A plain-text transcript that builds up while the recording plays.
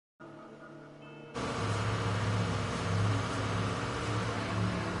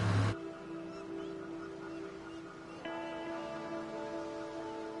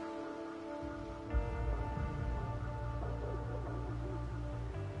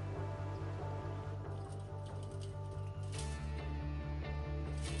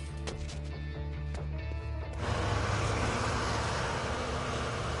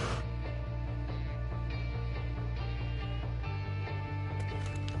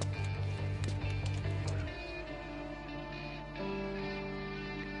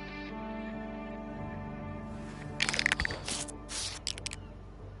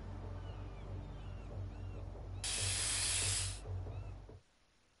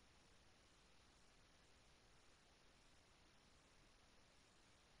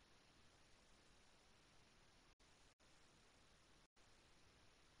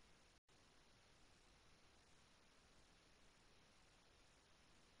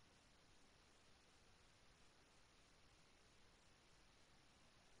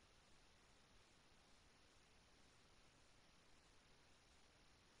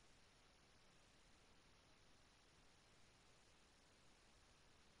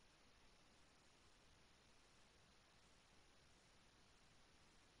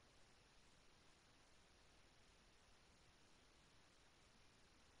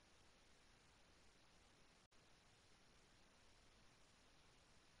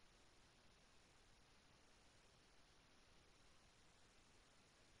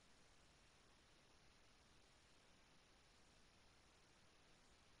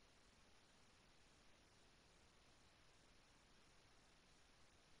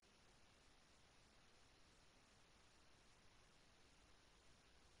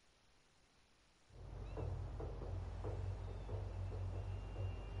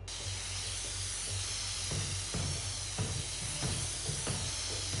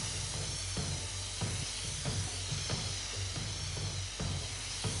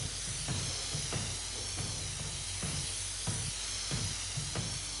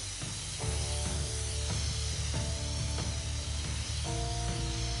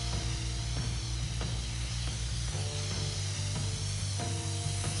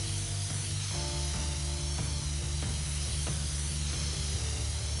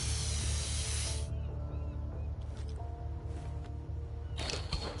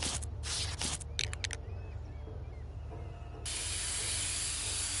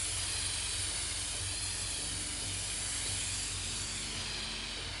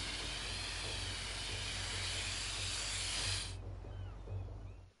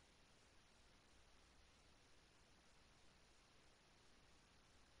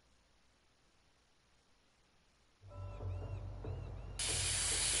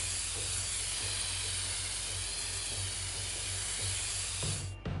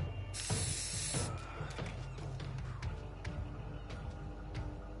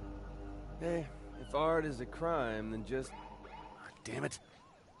Hey, if art is a crime, then just... Oh, damn it.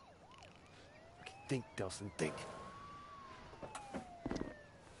 Okay, think, Delsin, think.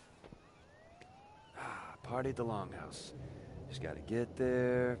 Party at the Longhouse. Just gotta get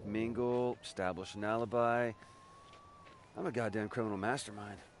there, mingle, establish an alibi. I'm a goddamn criminal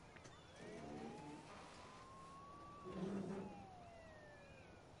mastermind.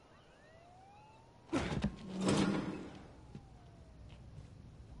 Alright.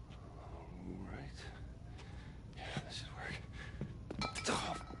 Yeah, this should work.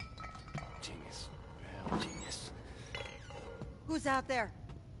 Oh, genius. Real genius. Who's out there?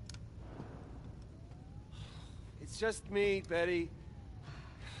 It's just me, Betty.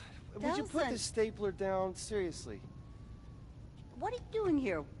 Would you put Delsin. the stapler down? Seriously. What are you doing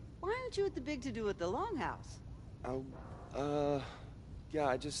here? Why aren't you at the big to-do at the Longhouse? Oh, yeah,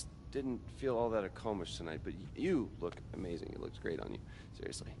 I just didn't feel all that accomplished tonight, but you look amazing. It looks great on you.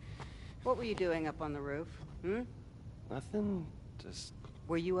 Seriously. What were you doing up on the roof? Hmm? Nothing, just...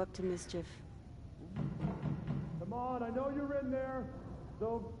 Were you up to mischief? Come on, I know you're in there,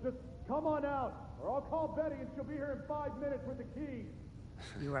 so just come on out, or I'll call Betty and she'll be here in 5 minutes with the keys.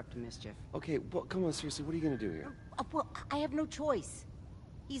 You were up to mischief. Okay, well, come on, seriously, what are you gonna do here? Well, I have no choice.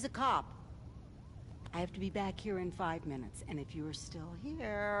 He's a cop. I have to be back here in 5 minutes, and if you're still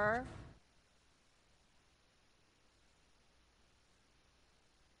here...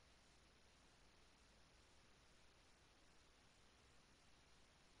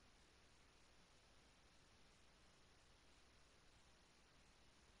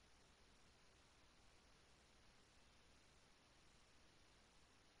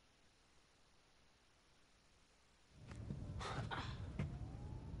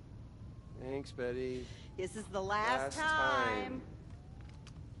 Thanks, Betty. This is the last time.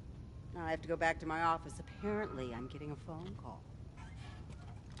 Now I have to go back to my office. Apparently, I'm getting a phone call.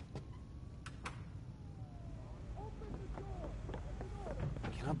 I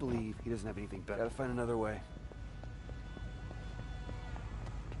cannot believe he doesn't have anything better. Gotta find another way.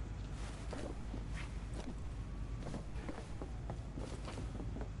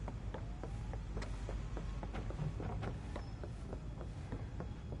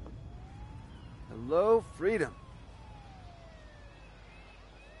 Hello, freedom.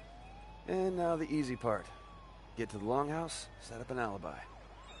 And now the easy part. Get to the Longhouse, set up an alibi.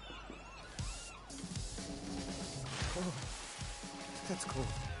 Oh, that's cold.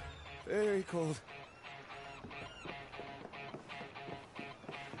 Very cold.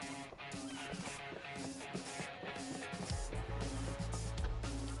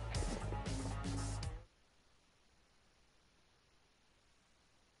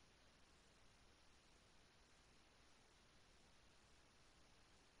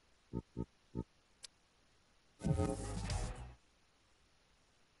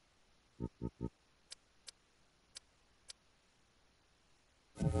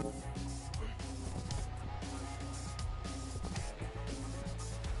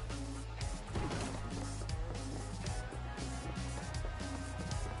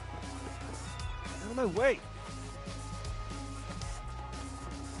 Out of my way!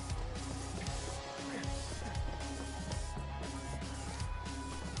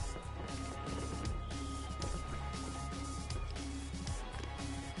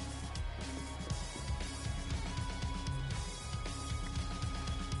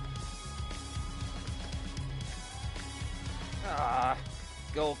 Ah,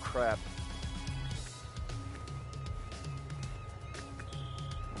 go crap.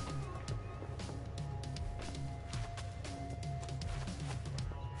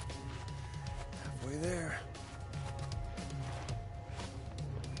 Halfway there.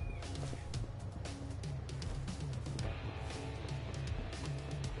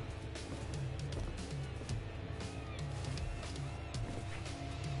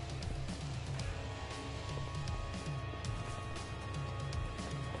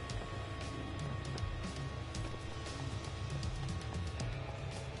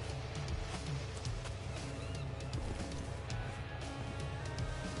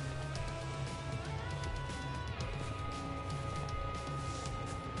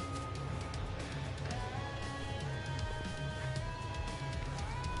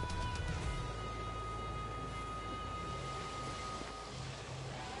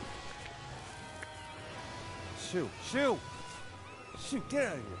 Shoo! Shoo! Shoot, get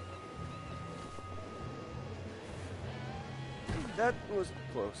out of here! That was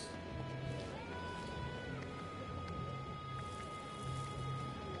close.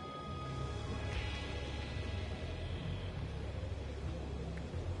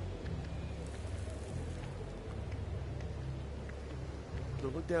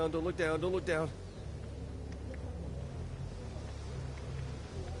 Don't look down, don't look down, don't look down.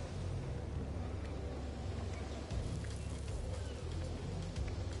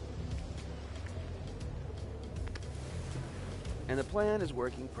 And the plan is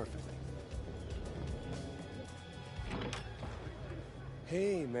working perfectly.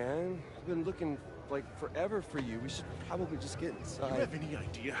 Hey, man. I've been looking, like, forever for you. We should probably just get inside. Do you have any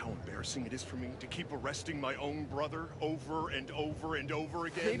idea how embarrassing it is for me to keep arresting my own brother over and over and over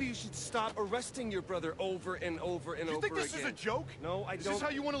again? Maybe you should stop arresting your brother over and over and over again. You think this is a joke? No, I don't. Is this how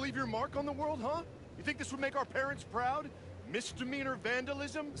you want to leave your mark on the world, huh? You think this would make our parents proud? Misdemeanor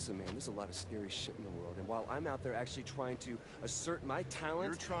vandalism? Listen, man, there's a lot of scary shit in the world, and while I'm out there actually trying to assert my talent...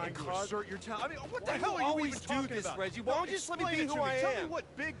 You're trying to cause... assert your talent? I mean, what the Why hell do you are you always even do talking this, about? Reggie? Why don't you just let me be who I Tell me am? what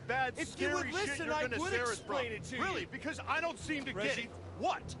big, bad, If you scary would shit listen, you're I gonna would scare us from. explain it to you. Really? Because I don't seem to get Reggie. it.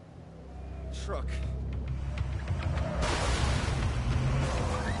 What? Truck.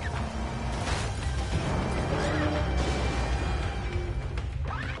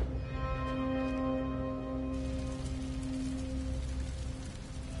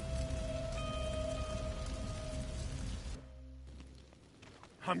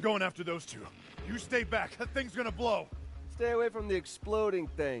 I'm going after those two. You stay back. That thing's gonna blow. Stay away from the exploding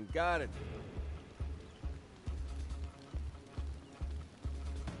thing. Got it.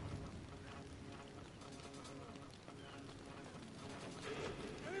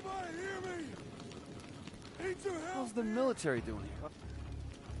 Anybody hear me? Need some help. How's the military doing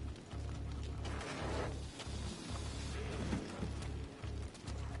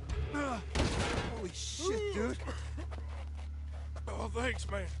here? Holy shit, dude. Oh, thanks,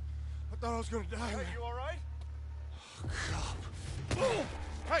 man. I thought I was gonna die. Hey, you all right?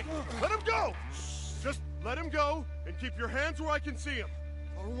 Hey, let him go! Just let him go and keep your hands where I can see him.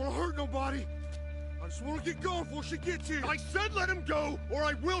 I don't want to hurt nobody. I just want to get going before she gets here. I said let him go, or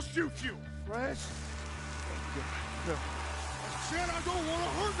I will shoot you. Fresh. I said I don't want to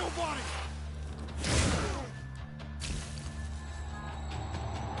hurt nobody.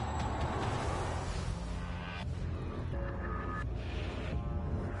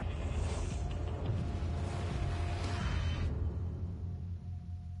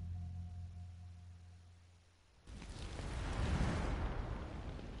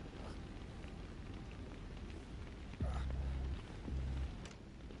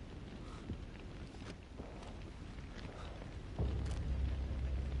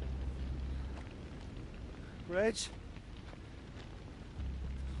 Reg?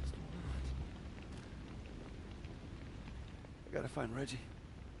 I gotta find Reggie.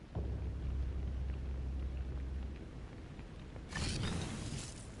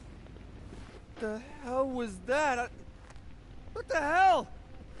 What the hell was that? What the hell?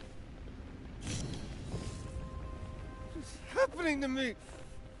 What's happening to me?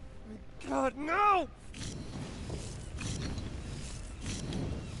 My God, no!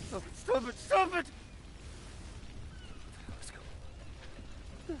 Stop it, stop it!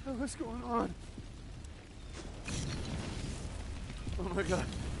 What the hell is going on? Oh my God.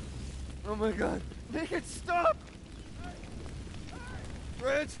 Oh my God. Make it stop!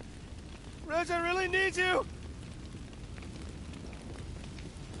 Reg! Reg, I really need you!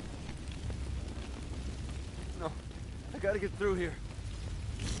 No, I gotta get through here.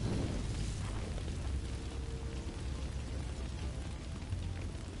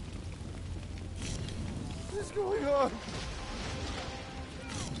 What is going on?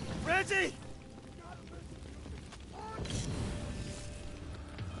 Reggie!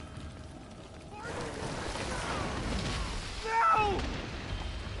 No!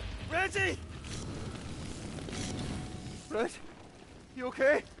 Reggie! Reg, you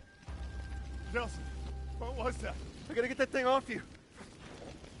okay? Nelson, what was that? I gotta get that thing off you.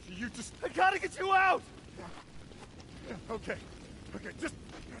 You just... I gotta get you out! Okay. Okay, just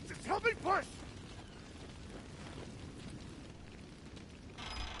help me push!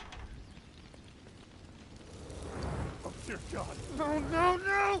 Oh, dear God. No, no,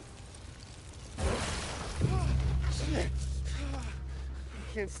 no! Shit.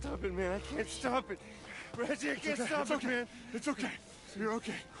 I can't stop it, man. I can't stop it. Reggie, I can't stop It's it, okay. man. It's okay. You're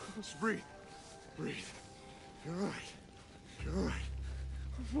okay. Just breathe. Breathe. You're all right. You're all right.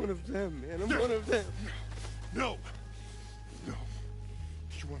 I'm one of them, man. I'm one of them. No. No.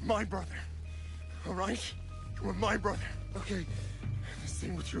 You are my brother. All right? You are my brother. Okay. This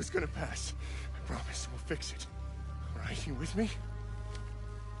thing with you is gonna pass. I promise. We'll fix it. All right? You with me?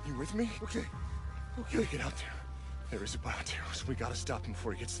 You with me? Okay. Okay. Get out there. There is a Bioterror, so we gotta stop him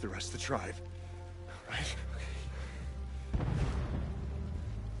before he gets to the rest of the tribe. All right? Okay.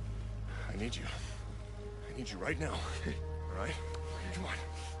 I need you. I need you right now. All right? Come on.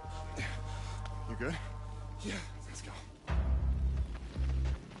 You good? Yeah. Let's go.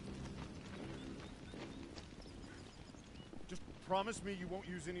 Just promise me you won't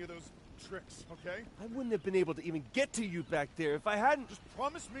use any of those tricks, okay? I wouldn't have been able to even get to you back there if I hadn't... Just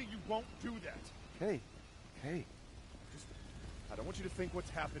promise me you won't do that. Hey. Just, I don't want you to think what's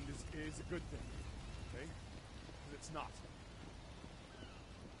happened is a good thing, okay? 'Cause it's not.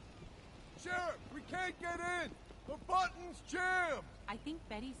 Sheriff, we can't get in! The button's jammed! I think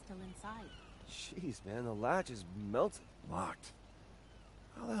Betty's still inside. Jeez, man, the latch is melted. Locked.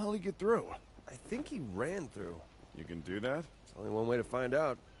 How the hell did he get through? I think he ran through. You can do that? There's only one way to find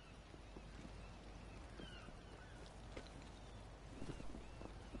out.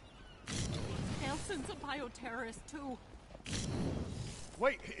 Nelson's a bioterrorist, too.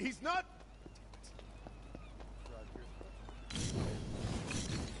 Wait, he's not...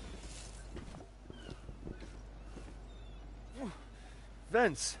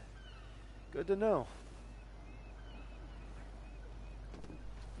 Vince. Good to know.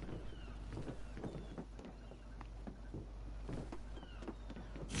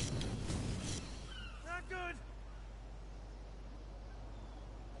 Not good!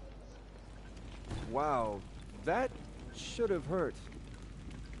 Wow, that should have hurt.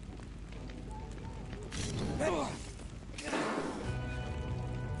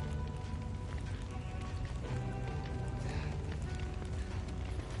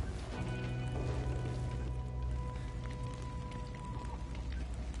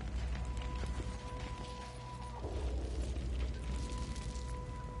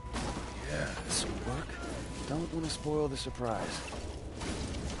 Yeah, this will work. Don't want to spoil the surprise.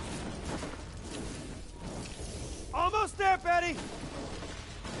 Almost there, Betty!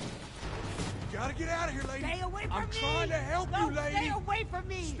 You gotta get out of here, lady! Stay away from I'm me! trying to help No, you, lady! stay away from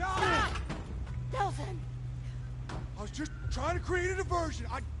me! Stop! Nelson! I was just trying to create a diversion.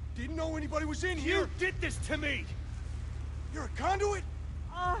 I didn't know anybody was in here. You did this to me! You're a conduit?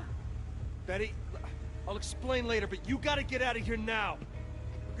 Betty, I'll explain later, but you gotta get out of here now.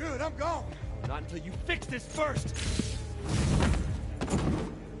 Good, I'm gone. Not until you fix this first.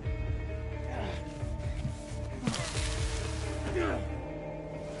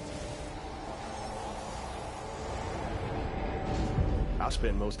 I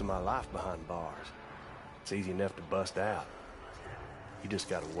spent most of my life behind bars. It's easy enough to bust out. You just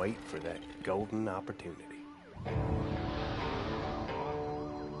gotta wait for that golden opportunity.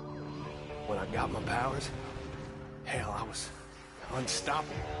 When I got my powers, hell, I was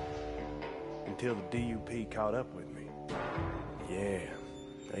unstoppable. Until the DUP caught up with me. Yeah,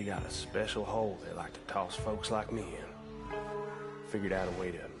 they got a special hole they like to toss folks like me in. Figured out a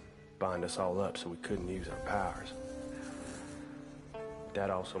way to bind us all up so we couldn't use our powers. That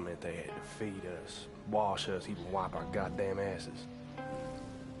also meant they had to feed us, wash us, even wipe our goddamn asses.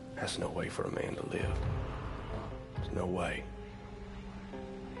 That's no way for a man to live. There's no way.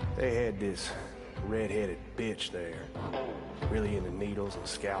 They had this red-headed bitch there, really into needles and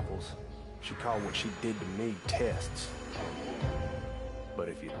scalpels. She called what she did to me tests. But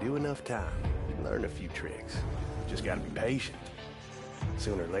if you do enough time, you learn a few tricks. You just gotta be patient.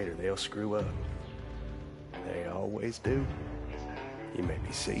 Sooner or later, they'll screw up. They always do. You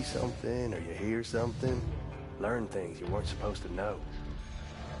maybe see something or you hear something, learn things you weren't supposed to know.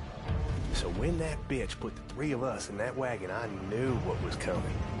 So when that bitch put the three of us in that wagon, I knew what was coming.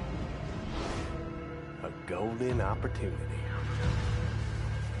 A golden opportunity.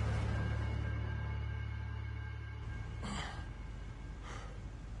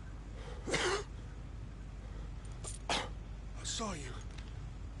 I saw you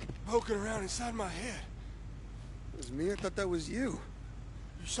poking around inside my head. It was me? I thought that was you.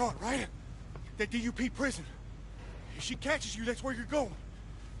 You saw it, right? That DUP prison. If she catches you, that's where you're going.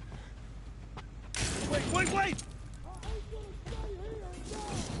 Wait!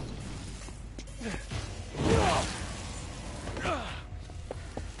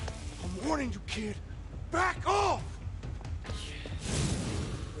 I'm warning you, kid. Back off!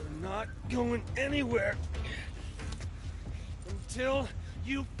 We're not going anywhere until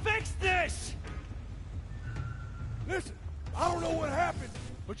you fix this! Listen, I don't know what happened,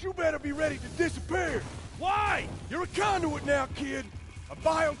 but you better be ready to disappear. Why? You're a conduit now, kid. A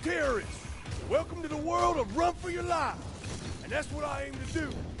bioterrorist. Welcome to the world of run for your life. And that's what I aim to do,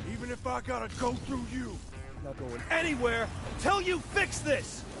 even if I gotta go through you. I'm not going anywhere until you fix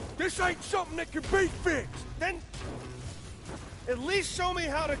this! This ain't something that can be fixed. Then at least show me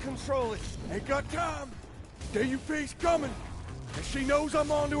how to control it. Ain't got time. DUP's coming, and she knows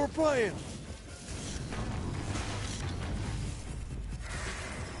I'm onto her plan.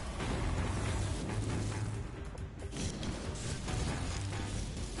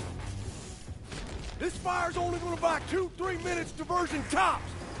 This fire's only gonna buy 2-3 minutes diversion tops.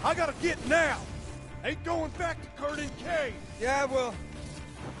 I gotta get now. Ain't going back to Curtin Cave. Yeah, well,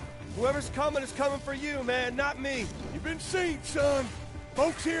 whoever's coming is coming for you, man, not me. You've been seen, son.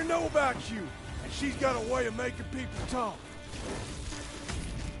 Folks here know about you, and she's got a way of making people talk.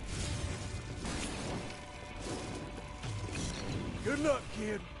 Good luck,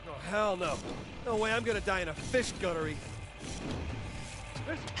 kid. Oh, hell no. No way I'm gonna die in a fish guttery.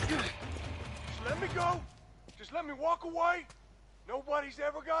 Listen, just let me go. Just let me walk away. Nobody's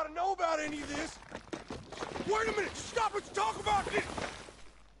ever got to know about any of this. Wait a minute! Stop! Let's talk about this!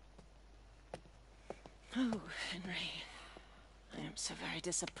 Oh, Henry. I am so very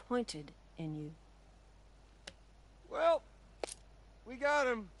disappointed in you. Well, we got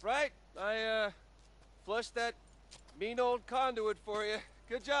him, right? I, flushed that mean old conduit for you.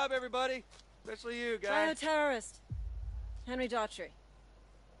 Good job, everybody. Especially you, guys. Bioterrorist. Henry Daughtry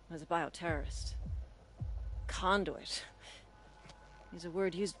was a bioterrorist. Conduit. Is a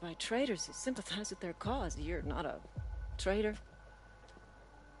word used by traitors who sympathize with their cause. You're not a traitor,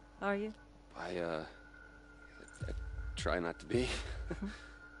 are you? I try not to be.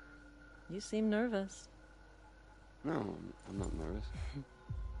 You seem nervous. No, I'm not nervous.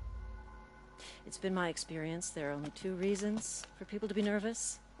 It's been my experience there are only two reasons for people to be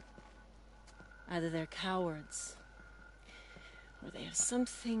nervous. Either they're cowards, or they have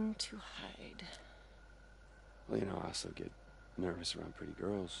something to hide. Well, you know, I also get nervous around pretty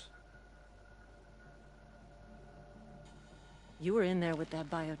girls. You were in there with that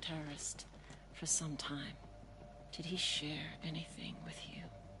bioterrorist for some time. Did he share anything with you?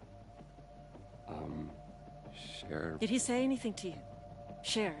 Share? Did he say anything to you?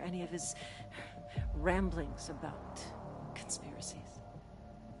 Share any of his ramblings about conspiracies?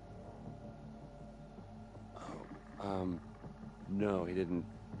 Oh, no, he didn't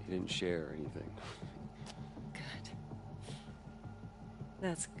share anything. Good.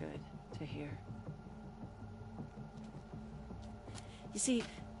 That's good to hear. You see,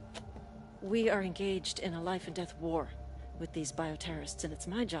 we are engaged in a life and death war with these bioterrorists, and it's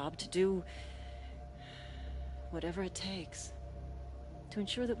my job to do whatever it takes to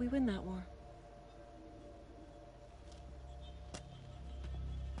ensure that we win that war.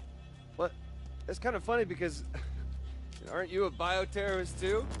 What? That's kind of funny because aren't you a bioterrorist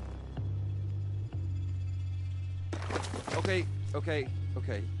too? Okay.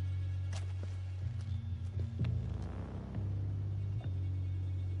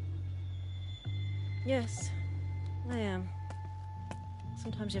 Yes, I am.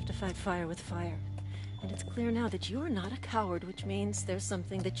 Sometimes you have to fight fire with fire. And it's clear now that you are not a coward, which means there's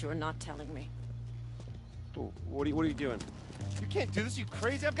something that you're not telling me. Oh, what are you doing? You can't do this, you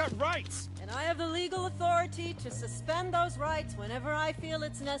crazy. I've got rights. And I have the legal authority to suspend those rights whenever I feel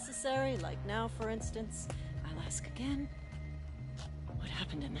it's necessary, like now, for instance. I'll ask again, what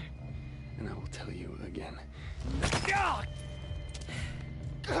happened in there? And I will tell you again.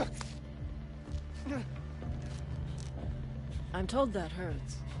 I'm told that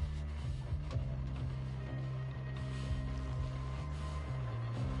hurts.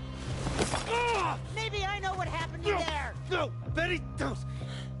 Maybe I know what happened in there! No! Betty, don't!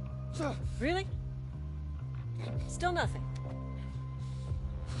 Really? Still nothing.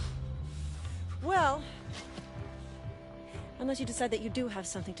 Well, unless you decide that you do have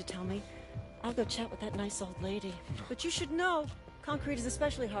something to tell me, I'll go chat with that nice old lady. But you should know, concrete is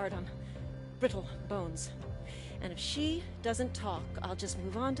especially hard on brittle bones. And if she doesn't talk, I'll just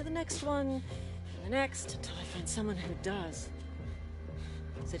move on to the next one, and the next, until I find someone who does.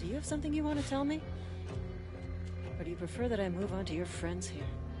 So do you have something you want to tell me? Or do you prefer that I move on to your friends here?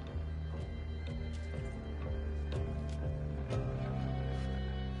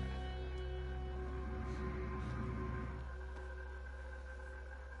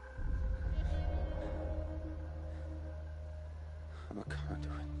 I'm a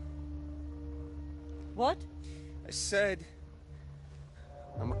conduit. What? I said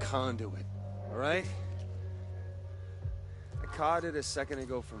I'm a conduit, all right? I caught it a second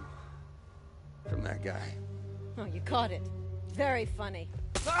ago from that guy. Oh, you caught it. Very funny.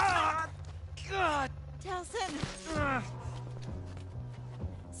 Ah! God! Telson!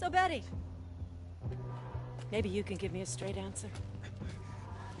 So, Betty, maybe you can give me a straight answer.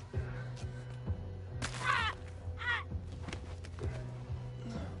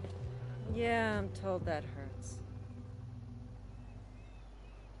 Yeah, I'm told that hurts.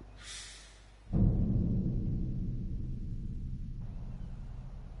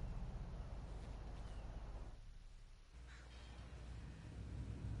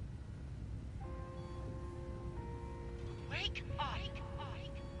 Wake up!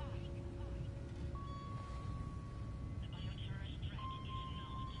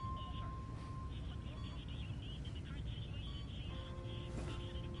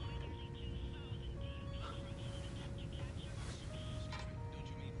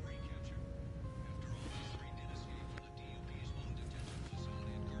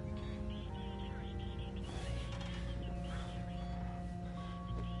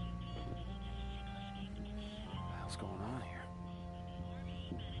 What's going on here?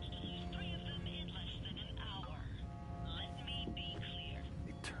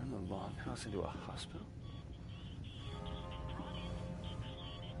 They turned the longhouse into a hospital?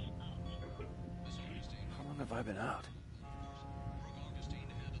 How long have I been out?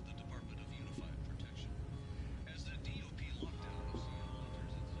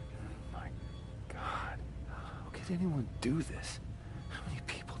 My God. How could anyone do this? How many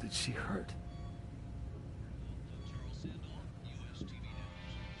people did she hurt?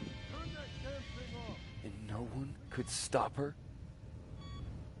 And no one could stop her?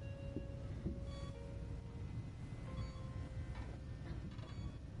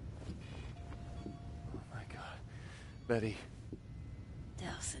 Oh my God. Betty.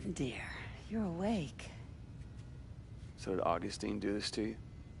 Delsin, dear, you're awake. So did Augustine do this to you?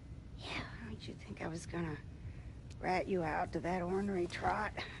 Yeah, don't you think I was gonna rat you out to that ornery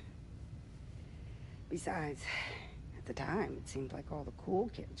trot? Besides, at the time, it seemed like all the cool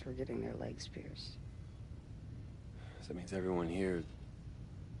kids were getting their legs pierced. So that means everyone here...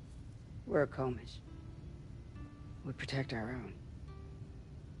 We're a Comish. We protect our own.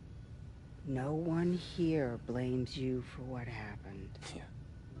 No one here blames you for what happened. Yeah.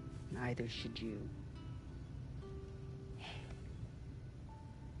 Neither should you.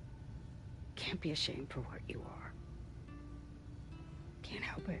 Can't be ashamed for what you are. Can't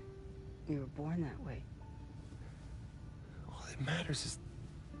help it. You were born that way. All that matters is...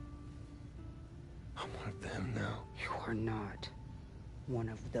 I'm one of them now. You are not one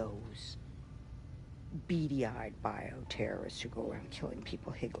of those beady-eyed bioterrorists who go around killing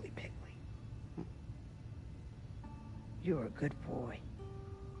people higgly-piggly. You're a good boy.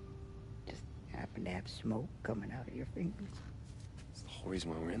 Just happen to have smoke coming out of your fingers. It's the whole reason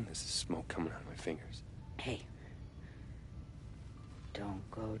why we're in this is smoke coming out of my fingers. Hey, don't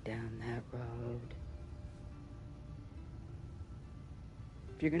go down that road.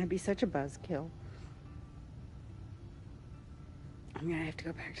 If you're gonna be such a buzzkill, I'm gonna have to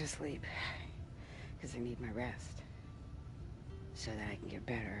go back to sleep. Because I need my rest. So that I can get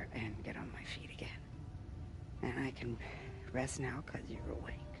better and get on my feet again. And I can rest now because you're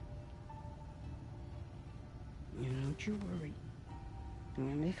awake. Don't you worry. I'm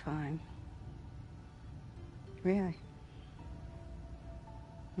gonna be fine. Really?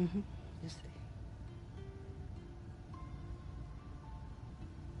 Mm-hmm. Just see.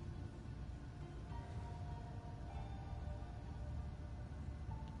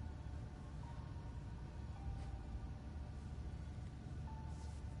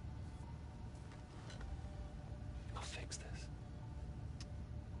 I'll fix this.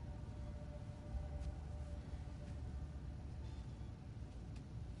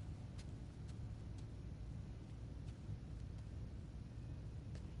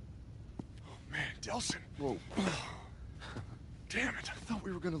 Man, Delsin. Whoa. Damn it, I thought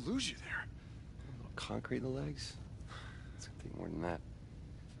we were gonna lose you there. A little concrete in the legs? It's gonna take more than that.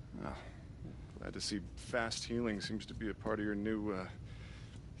 Oh, glad to see fast healing seems to be a part of your new,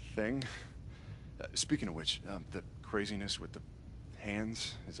 thing. Speaking of which, the craziness with the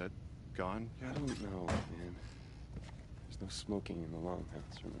hands, is that gone yet? I don't know, man. There's no smoking in the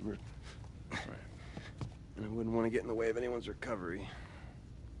longhouse, remember? Right. And I wouldn't want to get in the way of anyone's recovery.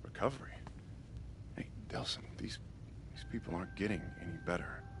 Recovery? Hey, Delsin, these people aren't getting any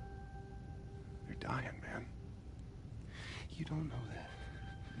better. They're dying, man. You don't know that.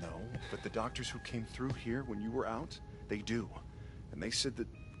 No, but the doctors who came through here when you were out, they do. And they said that...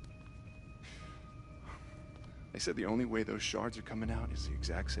 They said the only way those shards are coming out is the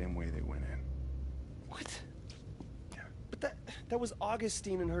exact same way they went in. What? Yeah. But that was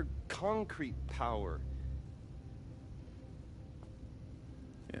Augustine and her concrete power.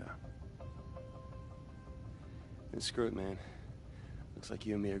 Yeah. Then screw it, man. Looks like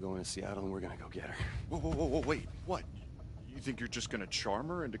you and me are going to Seattle and we're gonna go get her. Whoa, whoa, whoa, whoa, wait. What? You think you're just gonna charm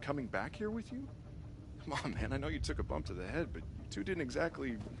her into coming back here with you? Come on, man. I know you took a bump to the head, but you two didn't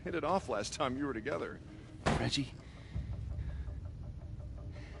exactly hit it off last time you were together. Reggie,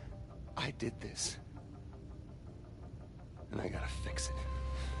 I did this. And I gotta fix it.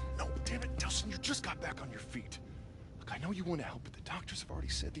 No, damn it, Delsin, you just got back on your feet. Look, I know you want to help, but the doctors have already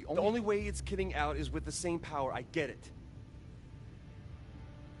said the The only way it's getting out is with the same power. I get it.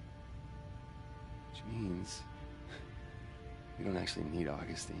 Which means we don't actually need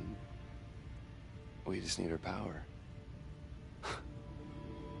Augustine. We just need her power.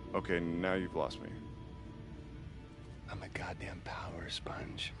 Okay, now you've lost me. I'm a goddamn power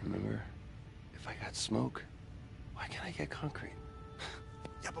sponge, remember? If I got smoke, why can't I get concrete?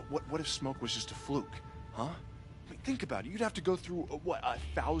 Yeah, but what if smoke was just a fluke, huh? I mean, think about it. You'd have to go through,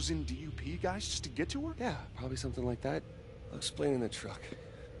 1,000 DUP guys just to get to her? Yeah, probably something like that. I'll explain in the truck.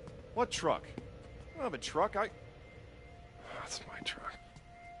 What truck? I don't have a truck. That's my truck.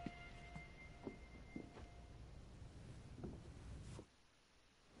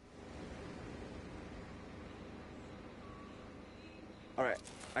 All right,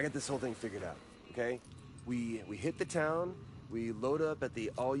 I got this whole thing figured out, okay? We hit the town, we load up at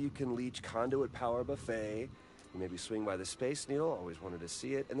the all-you-can-leech conduit power buffet, we maybe swing by the Space Needle, always wanted to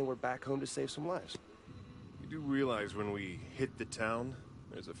see it, and then we're back home to save some lives. You do realize when we hit the town,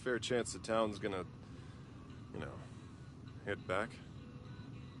 there's a fair chance the town's gonna, hit back?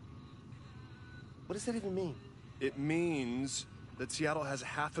 What does that even mean? It means that Seattle has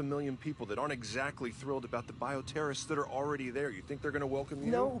 500,000 people that aren't exactly thrilled about the bioterrorists that are already there. You think they're gonna welcome you?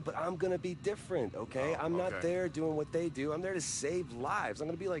 No, but I'm gonna be different, okay? Oh, I'm not okay. there doing what they do. I'm there to save lives. I'm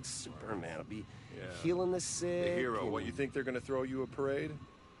gonna be like Superman. I'll be healing the sick. The hero. and- What, you think they're gonna throw you a parade?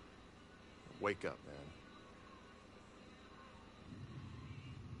 Wake up, man.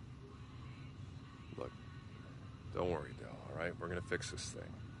 Look, don't worry, Del, all right? We're gonna fix this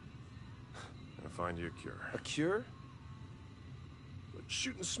thing. I'm gonna find you a cure. A cure?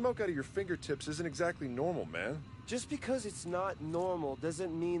 Shooting smoke out of your fingertips isn't exactly normal, man. Just because it's not normal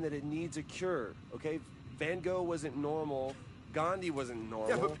doesn't mean that it needs a cure, okay? Van Gogh wasn't normal. Gandhi wasn't normal.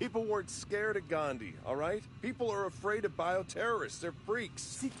 Yeah, but people weren't scared of Gandhi, all right? People are afraid of bioterrorists. They're freaks.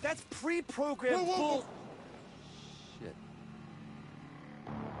 See, that's pre-programmed bull... Shit.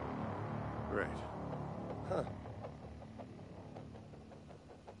 Great. Huh.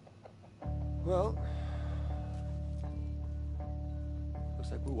 Well...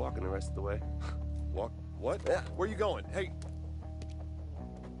 looks like we're walking the rest of the way. Walk? What? Yeah. Where you going? Hey.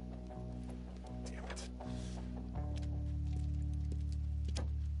 Damn it.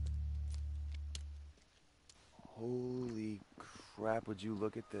 Holy crap, would you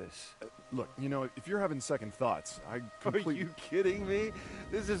look at this? Look, if you're having second thoughts, I completely... Are you kidding me?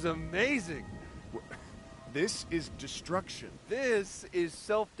 This is amazing. This is destruction. This is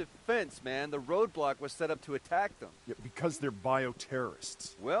self-defense, man. The roadblock was set up to attack them. Yeah, because they're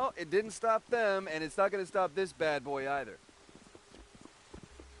bioterrorists. Well, it didn't stop them, and it's not going to stop this bad boy either.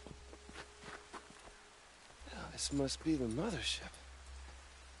 Oh, this must be the mothership.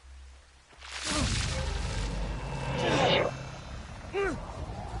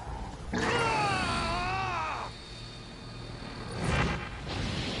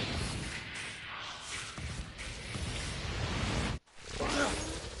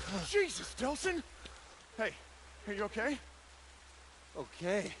 Jesus, Delsin! Hey, are you okay?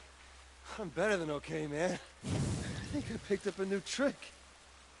 Okay. I'm better than okay, man. I think I picked up a new trick.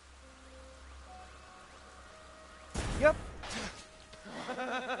 Yep.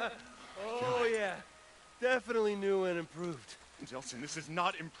 Oh, yeah. Definitely new and improved. Delsin, this is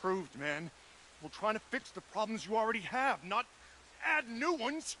not improved, man. We're trying to fix the problems you already have, not add new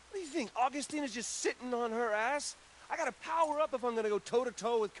ones. What do you think? Augustine is just sitting on her ass? I gotta power up if I'm gonna go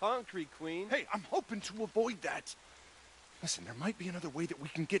toe-to-toe with Concrete Queen. Hey, I'm hoping to avoid that. Listen, there might be another way that we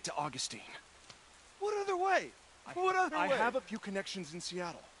can get to Augustine. What other way? What other way? I have a few connections in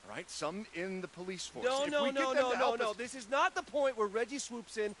Seattle, all right? Some in the police force. No, If no, we get no, them no, to no, help no. us- This is not the point where Reggie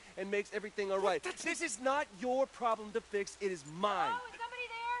swoops in and makes everything all right. This is not your problem to fix. It is mine. Oh, is somebody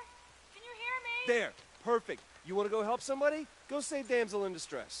there? Can you hear me? There. Perfect. You want to go help somebody? Go save damsel in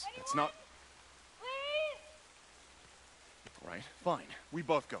distress. It's not... Please? All right, fine. We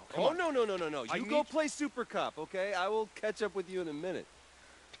both go. Come Oh, on. no. I You go need- play Super Cop, okay? I will catch up with you in a minute.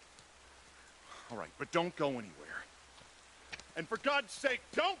 All right, but don't go anywhere. And for God's sake,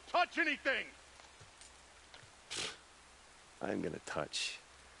 don't touch anything! I'm gonna touch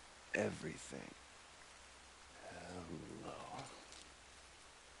everything. Hello.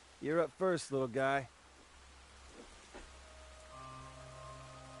 You're up first, little guy.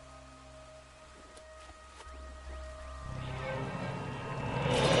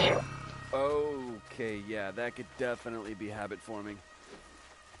 Okay, yeah, that could definitely be habit forming.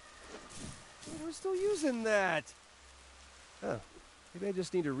 We're still using that. Oh, maybe I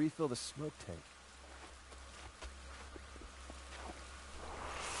just need to refill the smoke tank.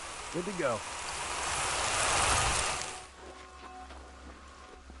 Good to go.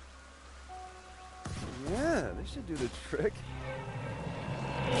 Yeah, this should do the trick.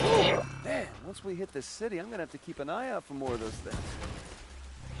 Man, once we hit the city, I'm gonna have to keep an eye out for more of those things.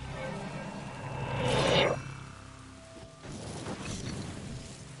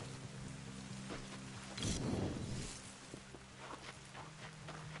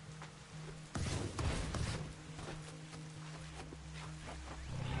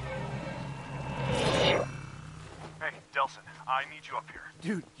 I need you up here.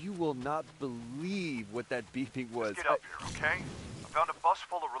 Dude, you will not believe what that beeping was. Just get up here, okay? I found a bus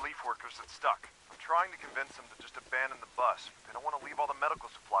full of relief workers that's stuck. I'm trying to convince them to just abandon the bus. They don't want to leave all the medical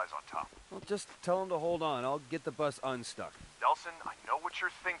supplies on top. Well, just tell them to hold on. I'll get the bus unstuck. Delsin, I know what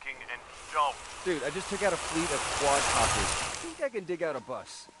you're thinking, and don't. Dude, I just took out a fleet of quadcopters. I think I can dig out a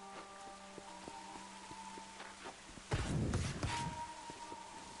bus.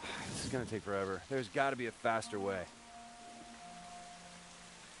 This is gonna take forever. There's gotta be a faster way.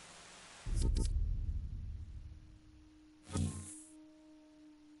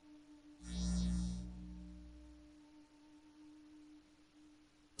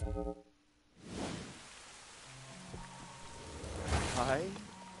 I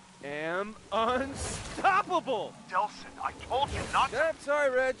am unstoppable! Delsin, I told you not to... Yep, sorry,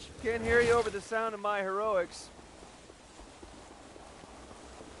 Reg. Can't hear you over the sound of my heroics.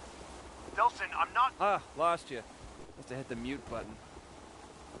 Delsin, I'm not... Ah, lost you. Must have hit the mute button.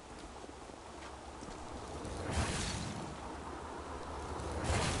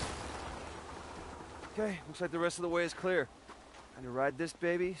 Okay, looks like the rest of the way is clear. Time to ride this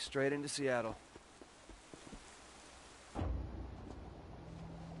baby straight into Seattle.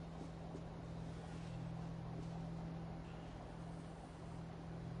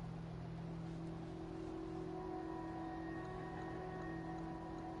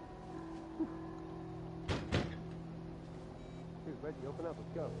 Dude, Reggie, open up.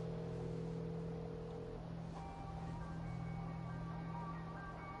 Let's go.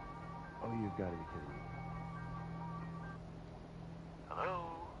 Oh, you've got to be kidding me. Hello?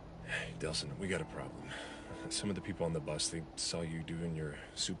 Hey, Delsin, we got a problem. Some of the people on the bus, they saw you doing your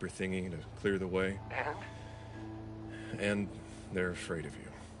super thingy to clear the way. And? And they're afraid of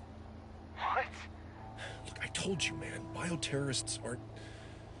you. What? Look, I told you, man. Bioterrorists aren't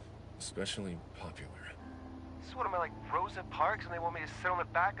especially popular. This is what am I, like Rosa Parks, and they want me to sit on the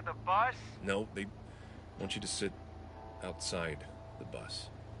back of the bus? No, they want you to sit outside the bus.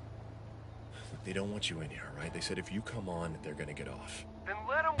 Look, they don't want you in here, all right? They said if you come on, they're gonna get off. Then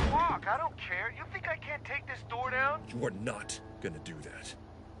let them walk. I don't care. You think I can't take this door down? You are not gonna do that.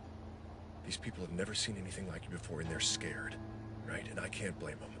 These people have never seen anything like you before, and they're scared, right? And I can't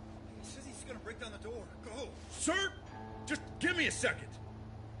blame them. He says he's gonna break down the door. Go. Sir, just give me a second.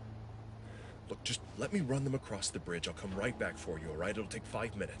 Look, just let me run them across the bridge. I'll come right back for you, all right? It'll take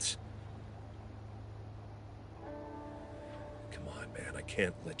 5 minutes. Come on, man. I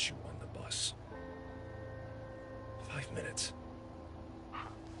can't let you on the bus. 5 minutes.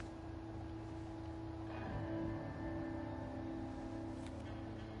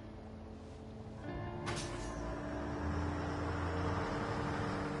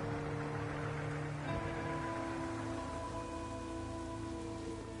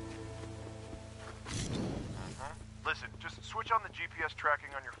 Listen, just switch on the GPS tracking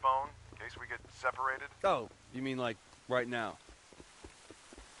on your phone in case we get separated. Oh, you mean like right now?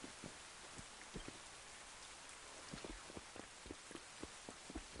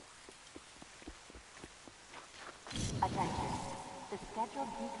 Attention. The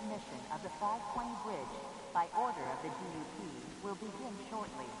scheduled decommission of the 520 bridge by order of the DUP will begin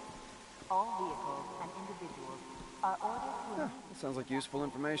shortly. All vehicles and individuals are ordered to... That sounds like useful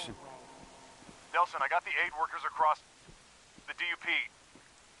information. Delsin, I got the aid workers across the DUP,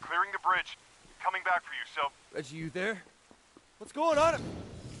 clearing the bridge, coming back for you, so... Reggie, you there? What's going on?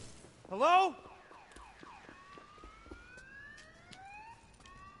 Hello?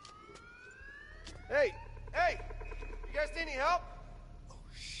 Hey! Hey! You guys need any help? Oh,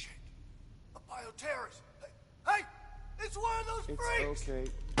 shit. A bioterrorist. Hey! It's one of those freaks! It's okay.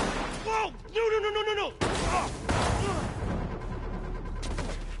 Whoa! No!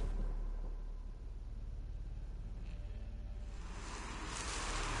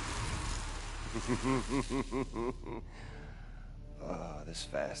 Oh, this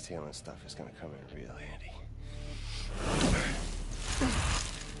fast healing stuff is gonna come in real handy.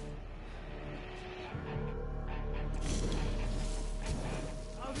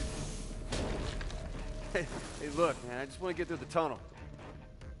 Hey, look, man, I just want to get through the tunnel.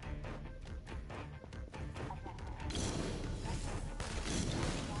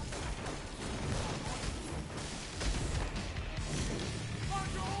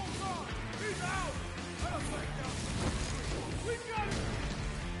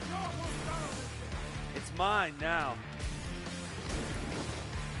 It's mine now.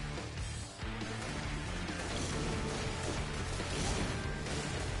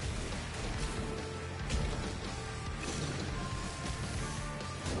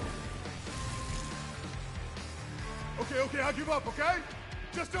 Okay, I'll give up, okay?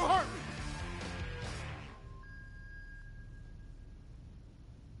 Just don't hurt me.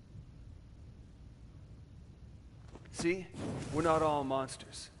 See? We're not all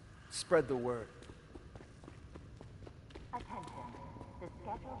monsters. Spread the word. Attention. The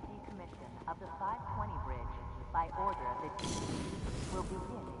scheduled decommission of the 520 bridge by order of the DUP will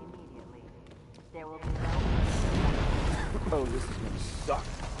begin immediately. There will be no... Oh, this is gonna suck.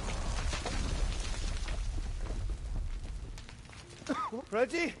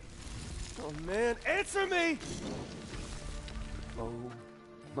 Reggie? Oh, man, answer me! Oh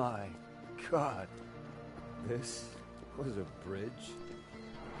my God. This was a bridge?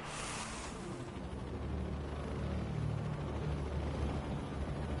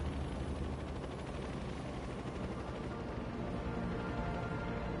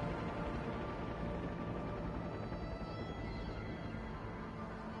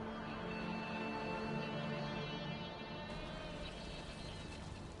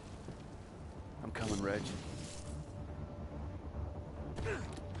 I'm coming, Reg.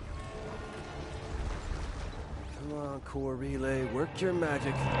 Come on, core relay, work your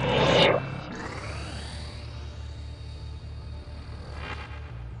magic.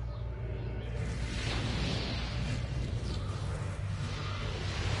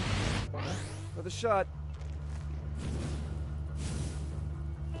 Another shot.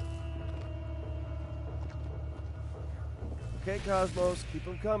 Okay, Cosmos, keep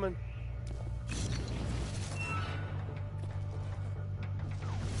them coming.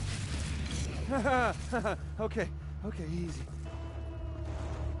 Okay, easy.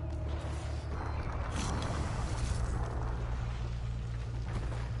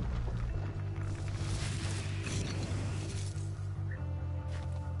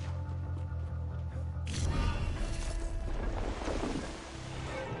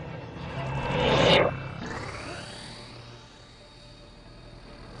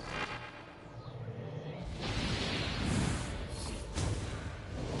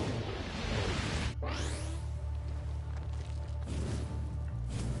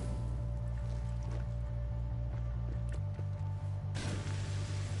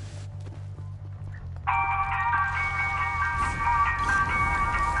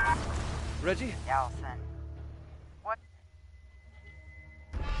 Reggie? Delsin. What?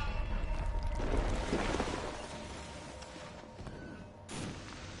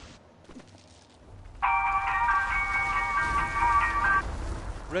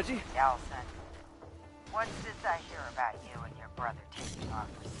 Reggie? Delsin. What's this I hear about you and your brother taking off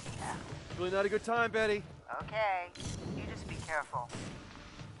for Seattle? It's really not a good time, Betty. Okay. You just be careful.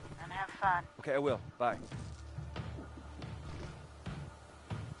 And have fun. Okay, I will. Bye.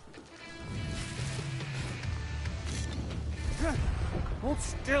 Hold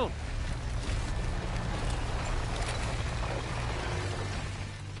still.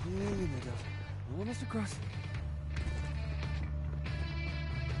 Almost across.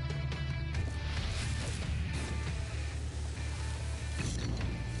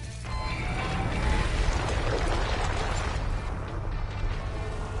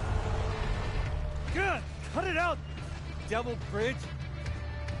 Good. Cut it out, devil bridge.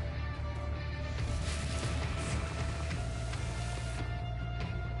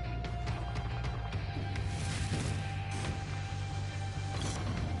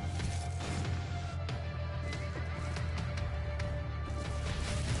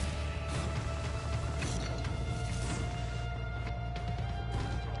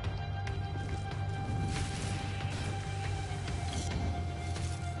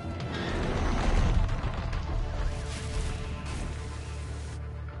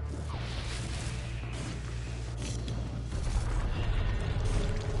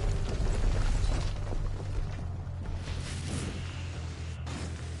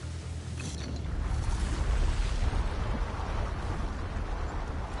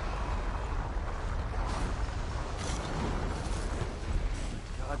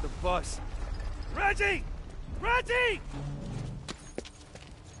 The bus. Reggie! Reggie!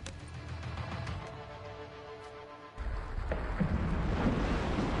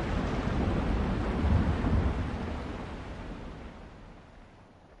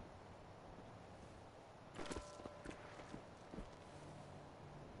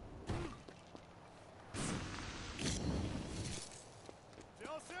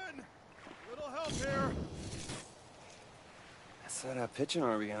 Delsin! Little help here. Set up pitching,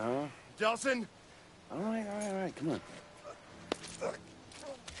 are we, huh? Delsin! All right, come on.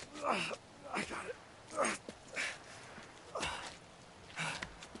 I got it.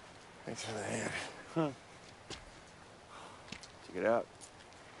 Thanks for the hand. Huh. Check it out.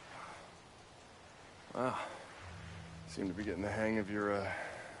 Wow. Seem to be getting the hang of your,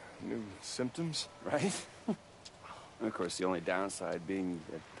 new symptoms. Right? And of course, the only downside being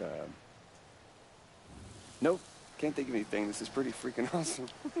that, nope, Can't think of anything. This is pretty freaking awesome.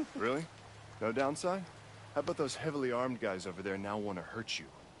 Really? No downside? How about those heavily armed guys over there now want to hurt you?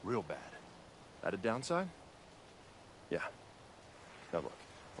 Real bad. That a downside? Yeah. Now look,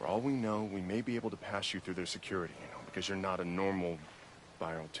 for all we know, we may be able to pass you through their security, you know, because you're not a normal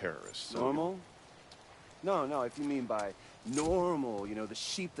bioterrorist. So... Normal? No, if you mean by normal, you know, the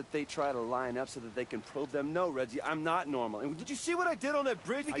sheep that they try to line up so that they can probe them. No, Reggie, I'm not normal. And did you see what I did on that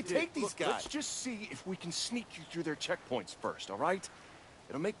bridge? We can take these guys. Let's just see if we can sneak you through their checkpoints first, all right?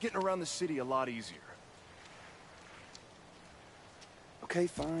 It'll make getting around the city a lot easier. Okay,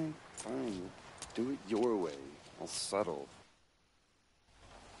 fine. Do it your way. I'll settle.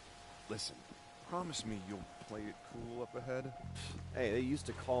 Listen, promise me you'll play it cool up ahead. Hey, they used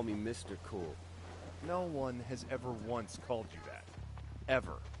to call me Mr. Cool. No one has ever once called you that.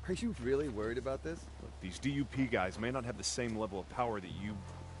 Ever. Are you really worried about this? Look, these DUP guys may not have the same level of power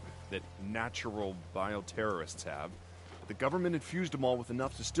that natural bioterrorists have, but the government infused them all with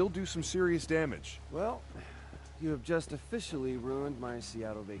enough to still do some serious damage. Well, you have just officially ruined my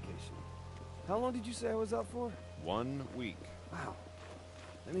Seattle vacation. How long did you say I was out for? 1 week. Wow.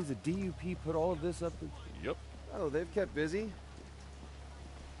 That means the DUP put all of this up in... Yep. Oh, they've kept busy.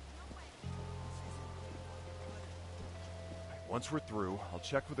 Once we're through, I'll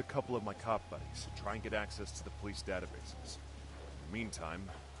check with a couple of my cop buddies and try and get access to the police databases. In the meantime,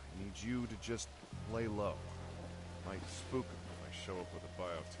 I need you to just lay low. Might spook them if I show up with a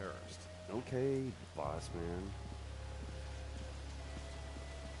bioterrorist. Okay, boss man.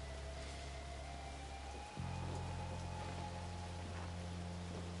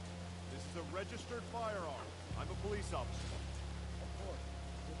 This is a registered firearm. I'm a police officer.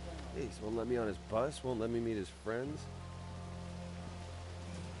 Hey, so won't let me on his bus, won't let me meet his friends.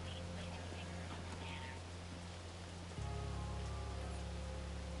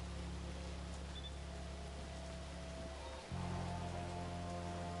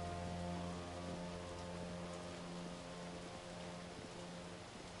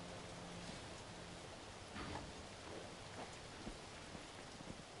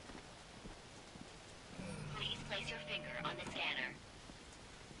 Place your finger on the scanner.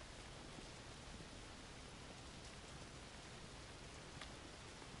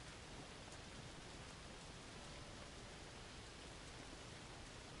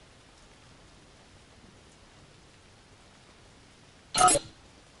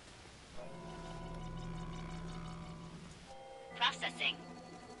 Processing.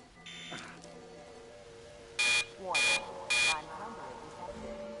 Warning. Non-conduit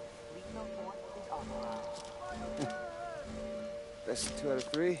detected. Lethal force is authorized. That's 2 out of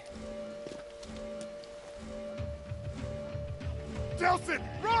 3. Delsin,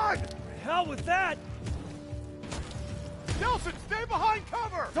 run! Hell with that! Delsin, stay behind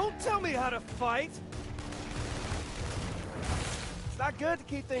cover! Don't tell me how to fight! It's not good to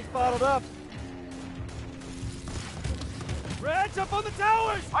keep things bottled up. Reg, up on the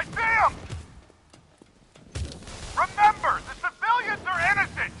towers! I see him! Remember, the civilians are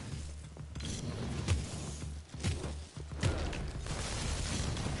innocent!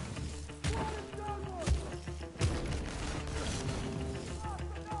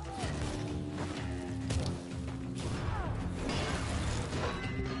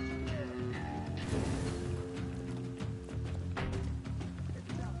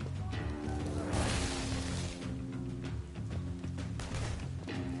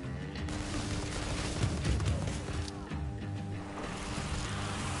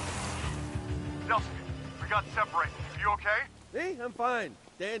 Delsin, we got separated. You okay? Me? I'm fine.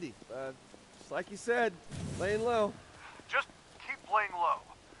 Dandy. Just like you said, laying low. Just keep laying low.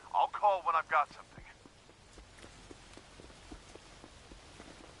 I'll call when I've got something.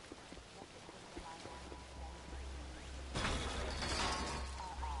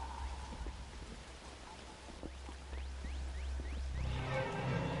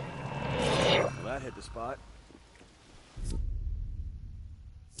 Well, that hit the spot.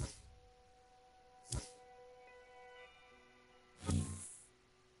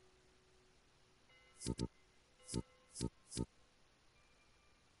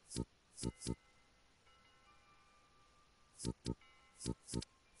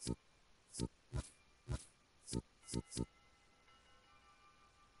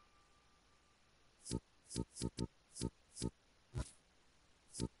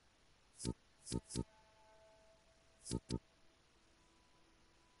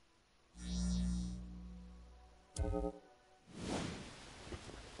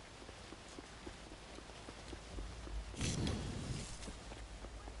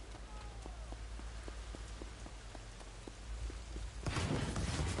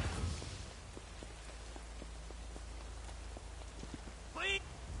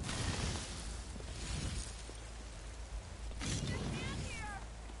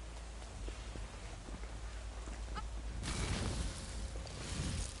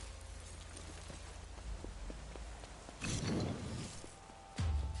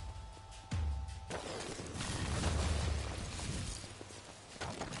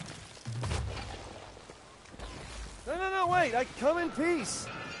 wait! I come in peace!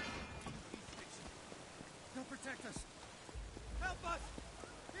 They'll protect us. Help us!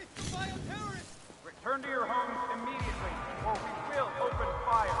 It's the bioterrorists! Return to your homes immediately, or we will open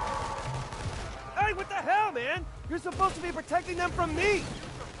fire. Hey, what the hell, man? You're supposed to be protecting them from me! Use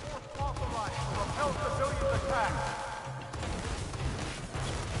the force authorized to repel civilians' attacks.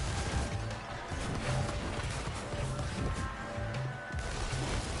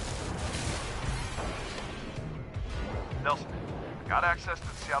 Nelson, I got access to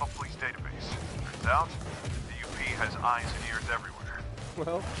the Seattle Police database. Turns out, the UP has eyes and ears everywhere.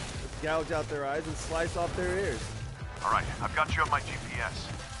 Well, let's gouge out their eyes and slice off their ears. All right, I've got you on my GPS.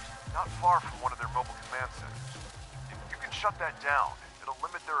 Not far from one of their mobile command centers. If you can shut that down, it'll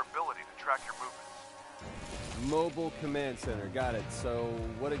limit their ability to track your movements. Mobile command center, got it. So,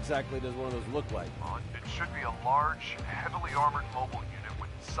 what exactly does one of those look like? It should be a large, heavily armored mobile unit with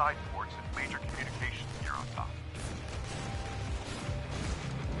side ports and major communications gear on top.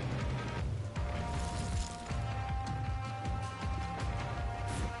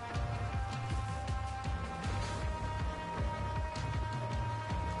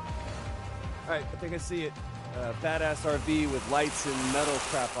 Alright, I think I see it. Badass RV with lights and metal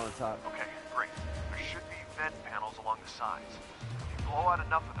crap on top. Okay, great. There should be vent panels along the sides. If you blow out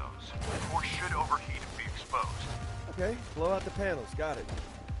enough of those, the core should overheat and be exposed. Okay, blow out the panels, got it.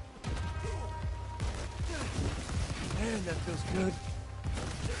 Man, that feels good.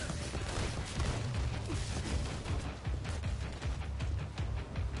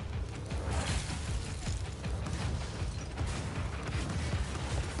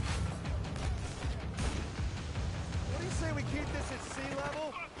 Say we keep this at sea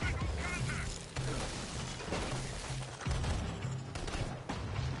level?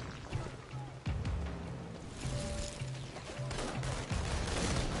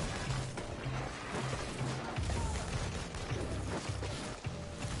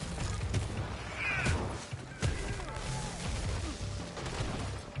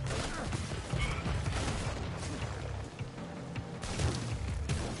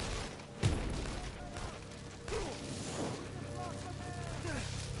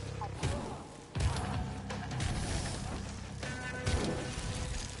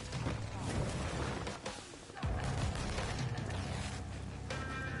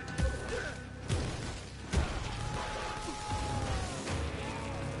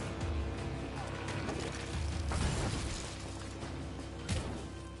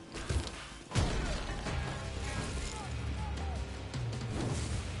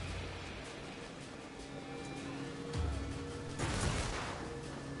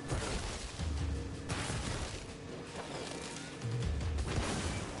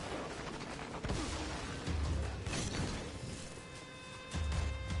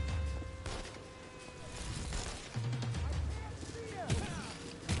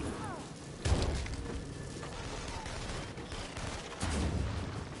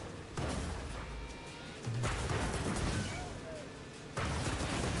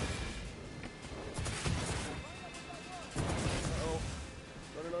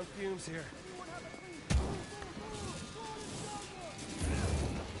 Fumes here.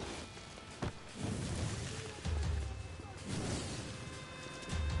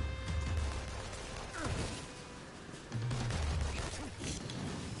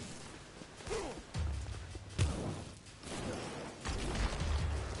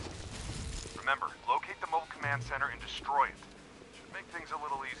 Remember, locate the mobile command center and destroy it. Should make things a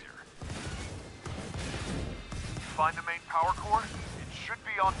little easier. Find the main power core? Should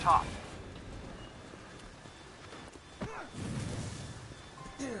be on top.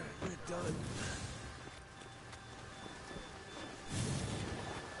 We're done.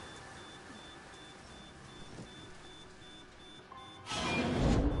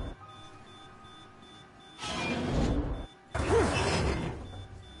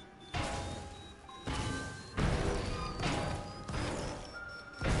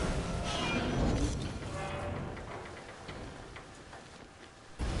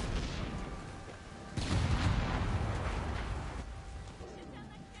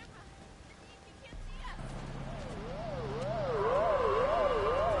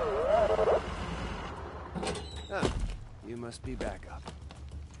 You must be back up.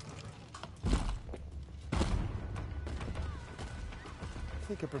 I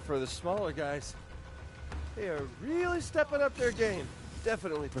think I prefer the smaller guys. They are really stepping up their game.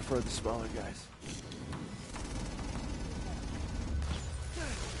 Definitely prefer the smaller guys.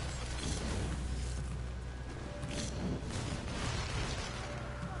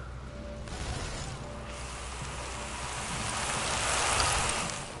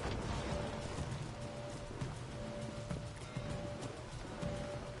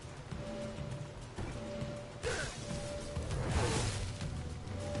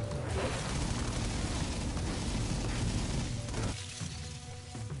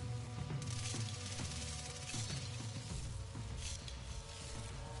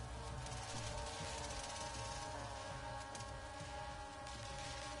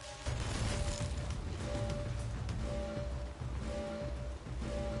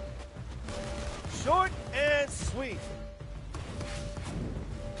 Sweet.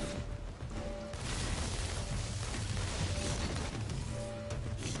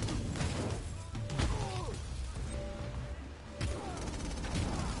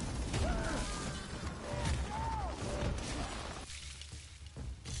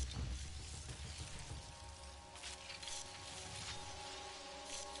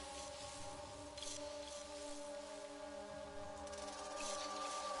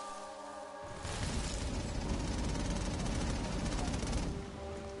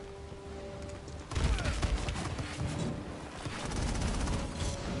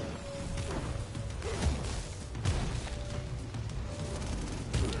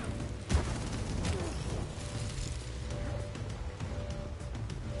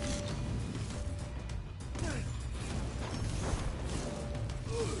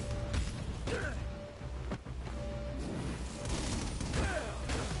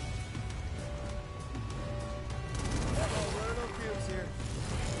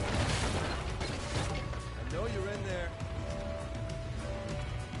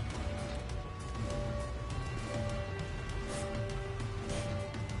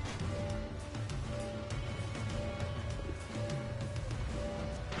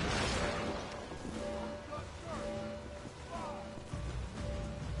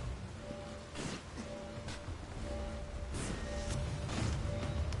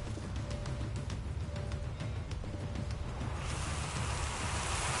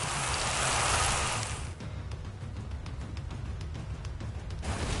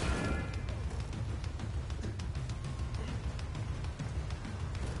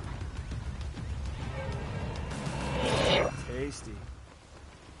 Tasty.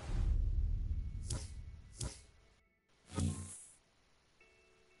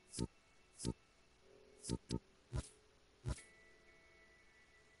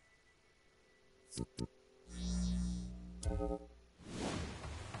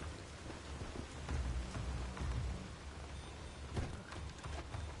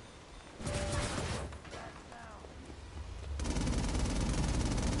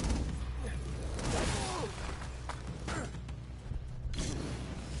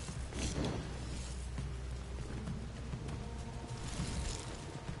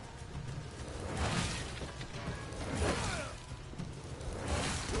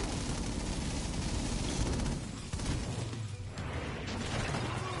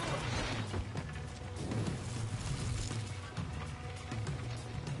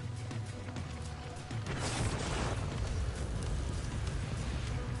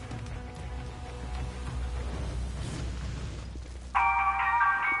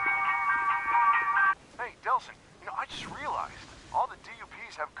 Delsin, you know, I just realized all the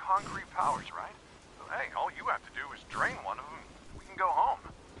DUPs have concrete powers, right? So, hey, all you have to do is drain one of them, and we can go home. I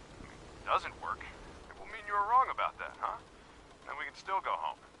mean, if it doesn't work, it will mean you were wrong about that, huh? Then we can still go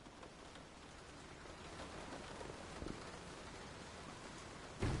home.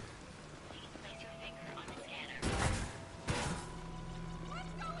 Place your finger on the scanner.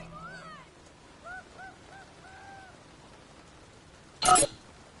 What's going on?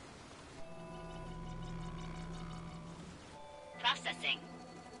 Processing.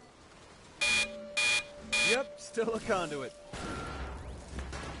 Yep, still a conduit.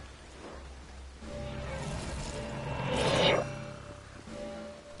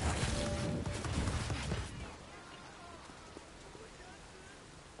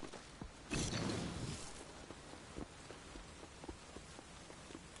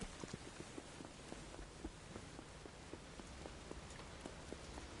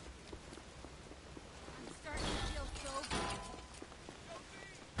 I'm starting to feel so bad.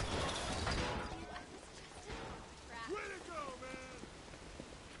 Way to go, man!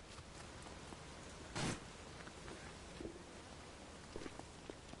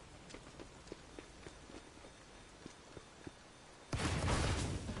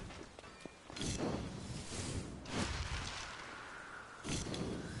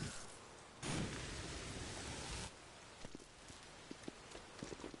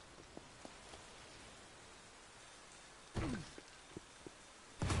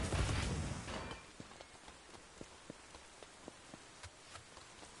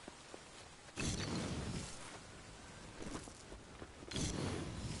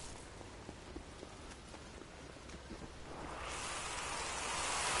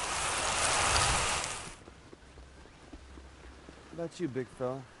 How about you, big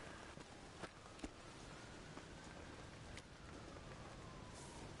fella?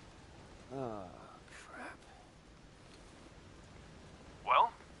 Ah, crap.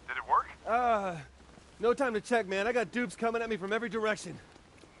 Well, did it work? No time to check, man. I got dupes coming at me from every direction.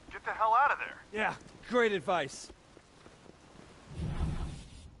 Get the hell out of there. Yeah, Great advice.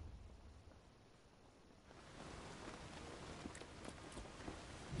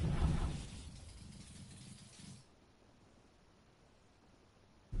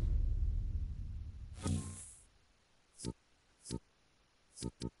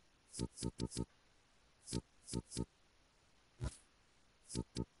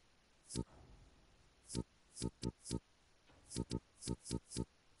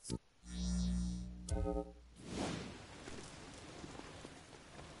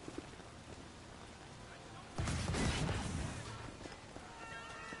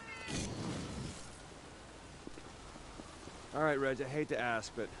 All right, Reg, I hate to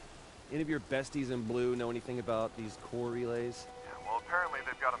ask, but any of your besties in blue know anything about these core relays? Yeah, well, apparently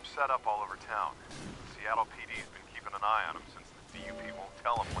they've got them set up all over town. Seattle PD's been keeping an eye on them since the DUP won't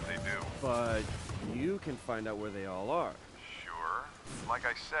tell them what they do. But you can find out where they all are. Sure. Like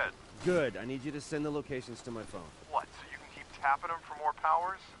I said. Good. I need you to send the locations to my phone. What, so you can keep tapping them for more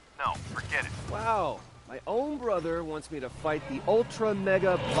powers? No, forget it. Wow. My own brother wants me to fight the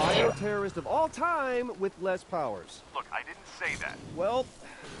ultra-mega bioterrorist of all time with less powers. Look, I didn't say that. Well,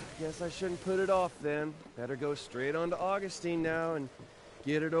 I guess I shouldn't put it off then. Better go straight on to Augustine now and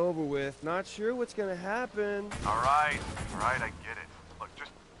get it over with. Not sure what's gonna happen. All right, I get it. Look,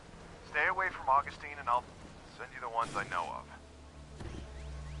 just stay away from Augustine and I'll send you the ones I know of.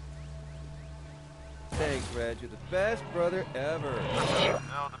 Thanks, Reg. You're the best brother ever.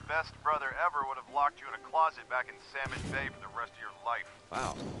 No, the best brother ever would have locked you in a closet back in Salmon Bay for the rest of your life.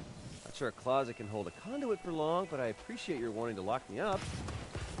 Wow. Not sure a closet can hold a conduit for long, but I appreciate your wanting to lock me up.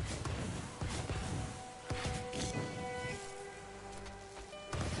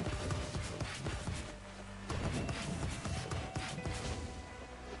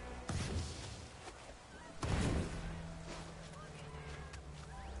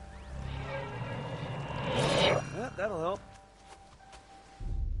 That'll help.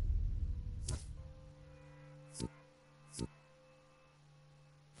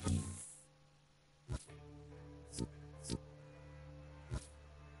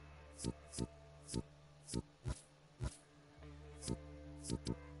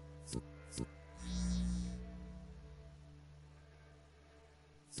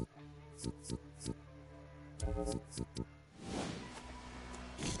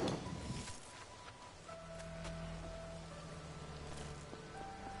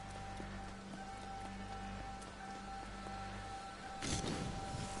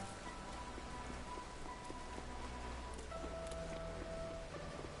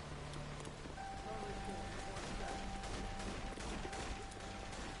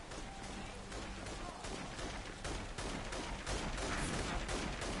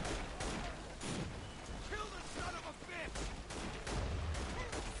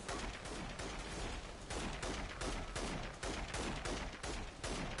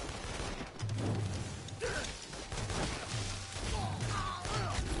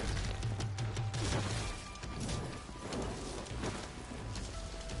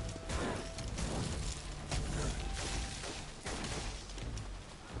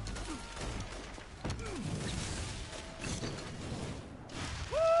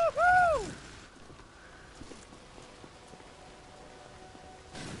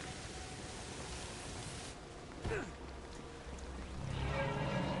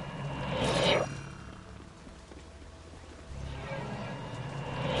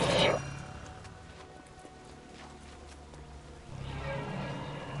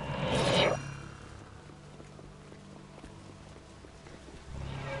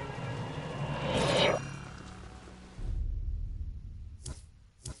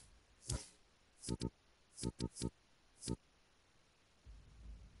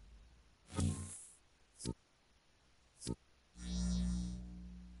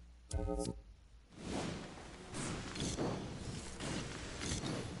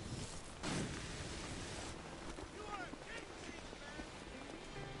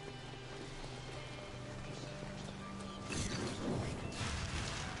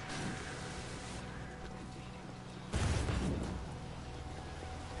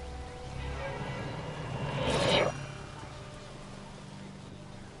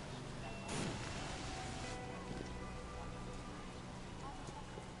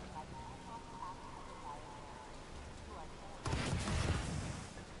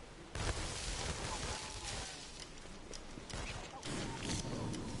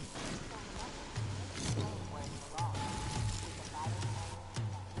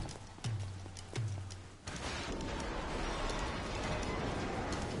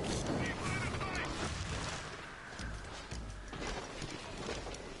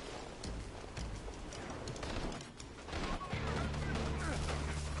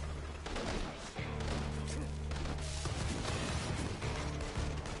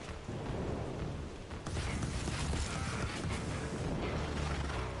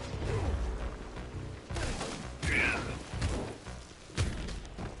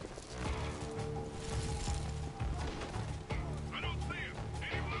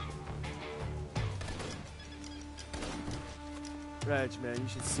 Reg, man, you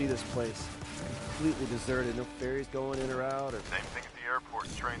should see this place. Completely deserted. No ferries going in or out. Or... Same thing at the airport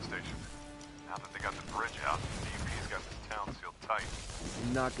and train station. Now that they got the bridge out, the DUP's got this town sealed tight.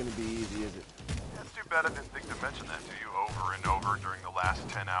 Not gonna be easy, is it? That's too bad I didn't think to mention that to you over and over during the last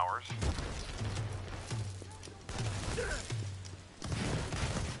 10 hours.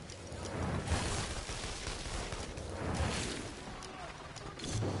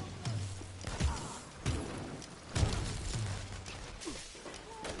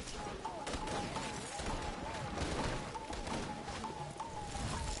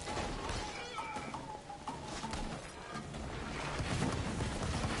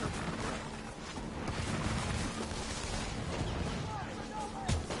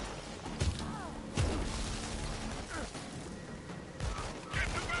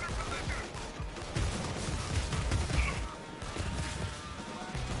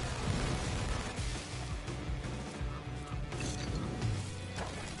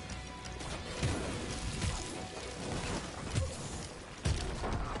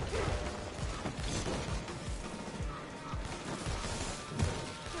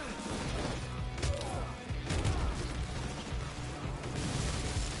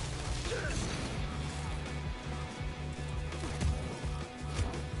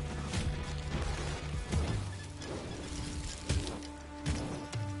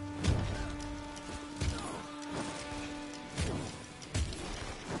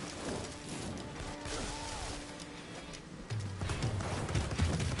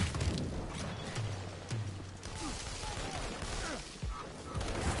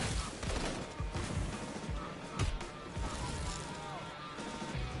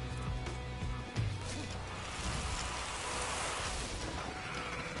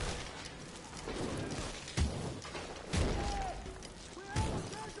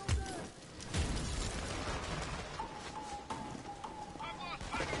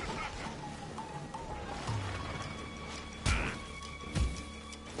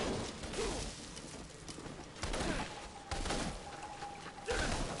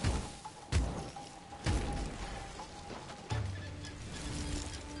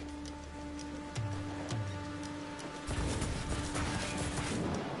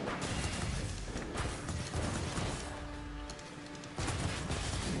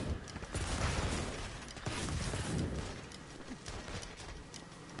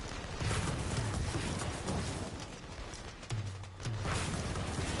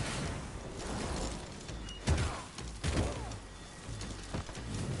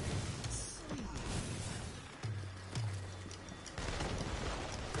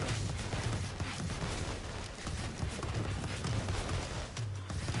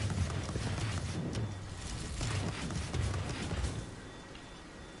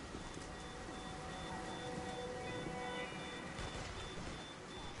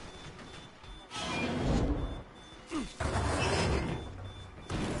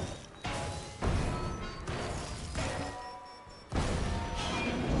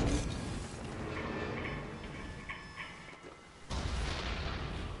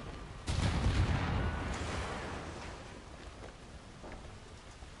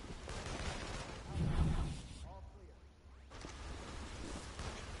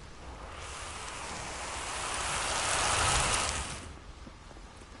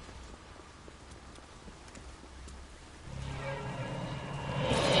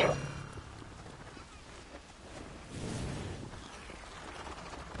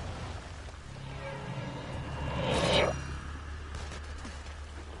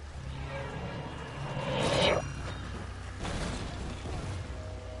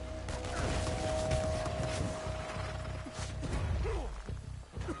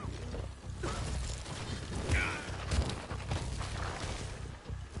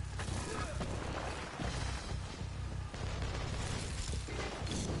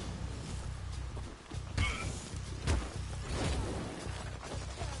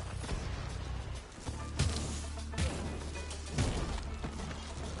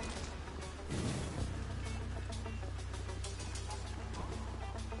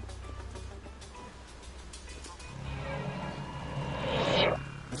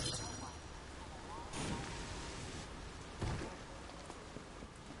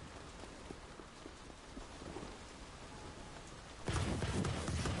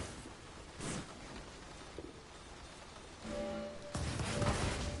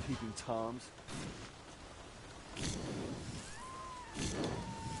 Toms.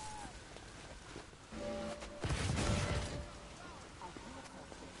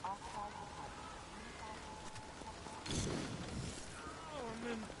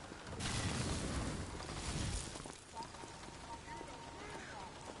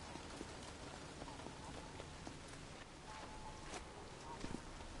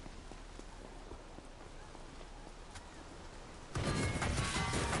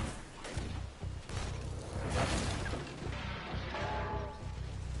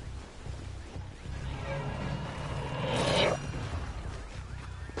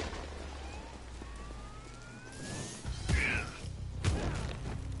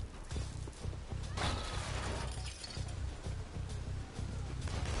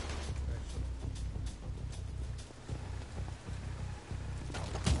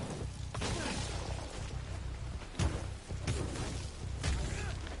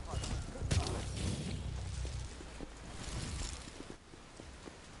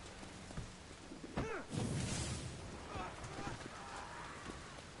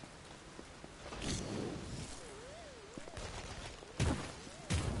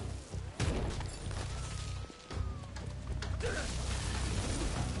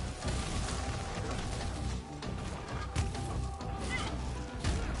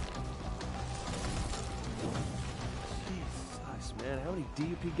 many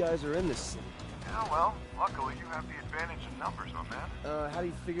DUP guys are in this city? Yeah, well, luckily you have the advantage of numbers, my man. How do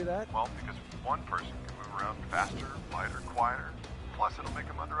you figure that? Well, because one person can move around faster, lighter, quieter. Plus, it'll make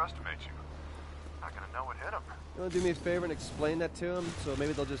them underestimate you. Not gonna know what hit them. You want to do me a favor and explain that to them, so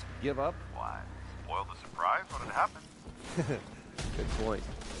maybe they'll just give up? Why? Spoil the surprise when it happens. Good point.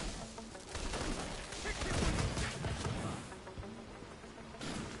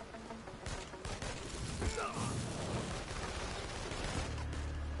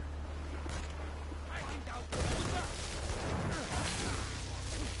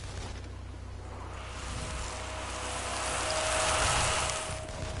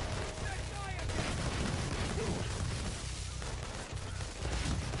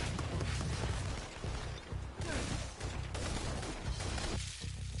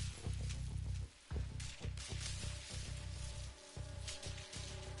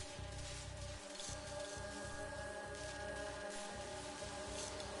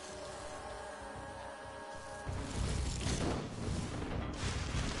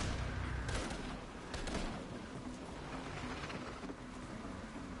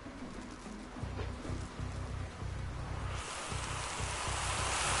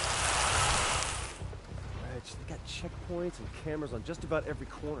 They got checkpoints and cameras on just about every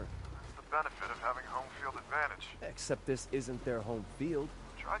corner. That's the benefit of having home field advantage. Except this isn't their home field.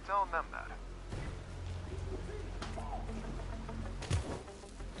 Try telling them that.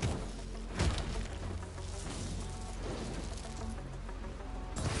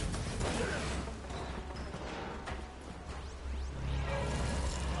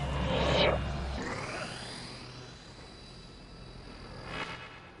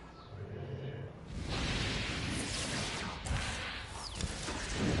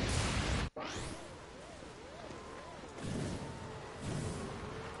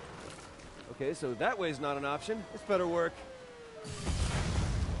 Okay, so that way's not an option. This better work.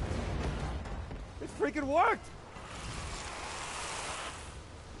 It freaking worked!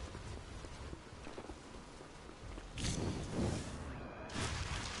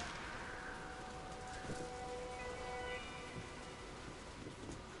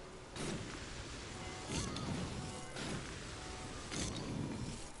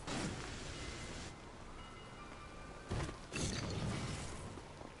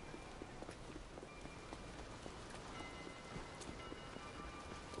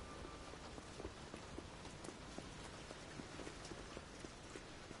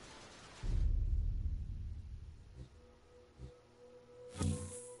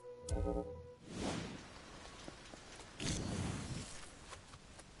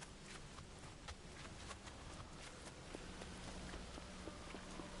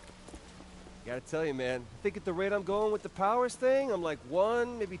 Gotta tell you, man, I think at the rate I'm going with the Powers thing, I'm like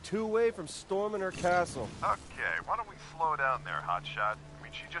 1, maybe 2 away from storming her castle. Okay, why don't we slow down there, Hotshot? I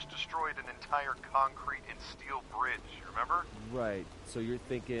mean, she just destroyed an entire concrete and steel bridge, remember? Right, so you're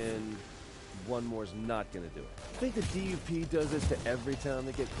thinking one more's not gonna do it. I think the DUP does this to every town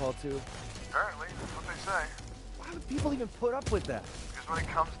they get called to. Apparently, that's what they say. Why do people even put up with that? Because when it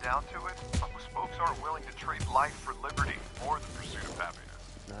comes down to it, most folks aren't willing to trade life for liberty or the pursuit of happiness.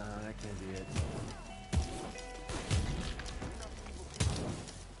 Nah, that can't be it.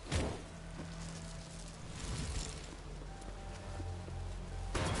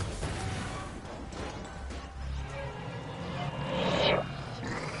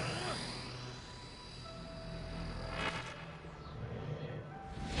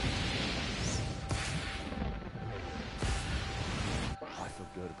 Oh, I feel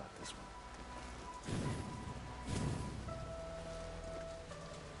good about this one.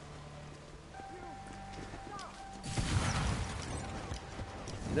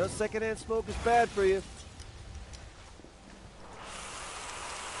 You know, secondhand smoke is bad for you.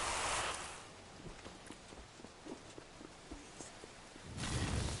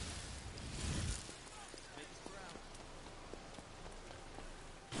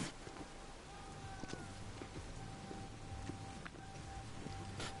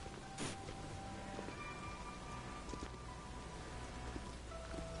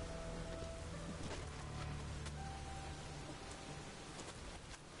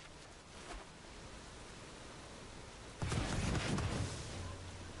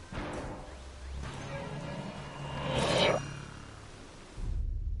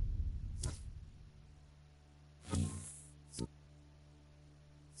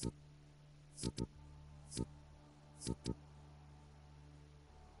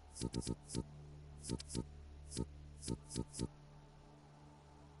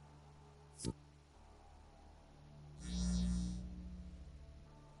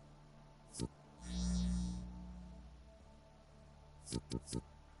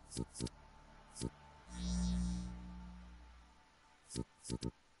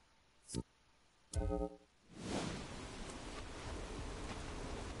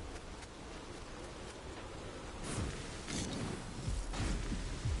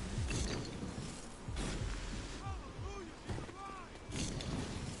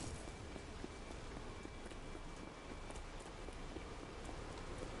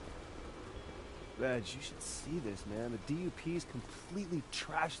 Reg, you should see this, man. The DUP's completely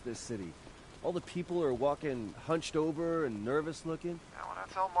trashed this city. All the people are walking hunched over and nervous looking. Yeah, well,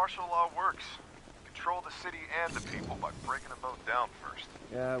 that's how martial law works. Control the city and the people by breaking them both down first.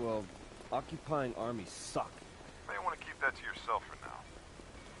 Yeah, well, occupying armies suck. You may want to keep that to yourself for now.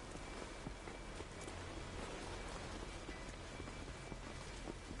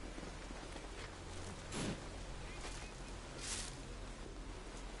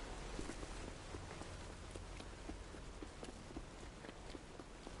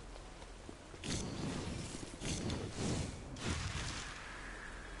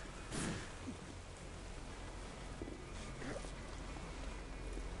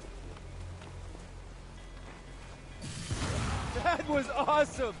 That was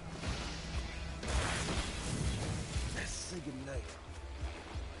awesome! Let's say goodnight.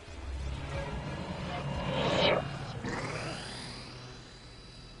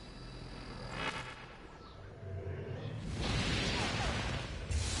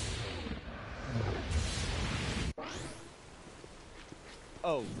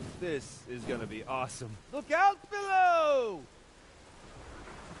 Oh, this is gonna be awesome. Look out below!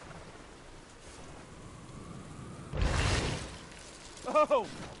 Oh,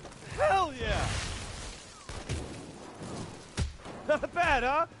 hell yeah! Not bad,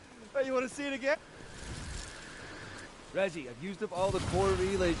 huh? You want to see it again? Reggie, I've used up all the core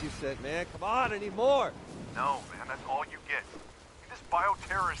relays you sent, man. Come on, I need more. No, man, that's all you get. This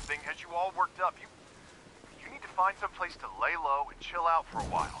bioterrorist thing has you all worked up. You need to find some place to lay low and chill out for a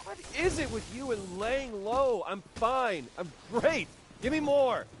while. What is it with you and laying low? I'm fine. I'm great. Give me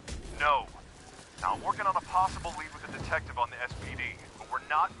more. No. Now, I'm working on a possible lead with a detective on the SPD, but we're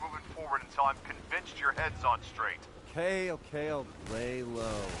not moving forward until I'm convinced your head's on straight. Okay, I'll lay low.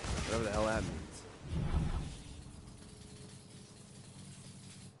 Whatever the hell that means.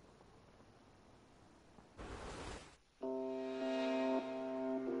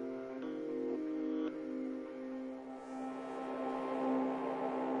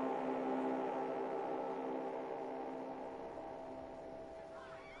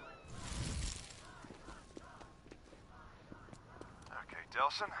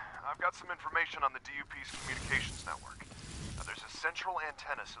 Delsin, I've got some information on the DUP's communications network. Now, there's a central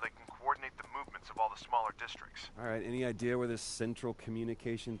antenna so they can coordinate the movements of all the smaller districts. All right, any idea where this central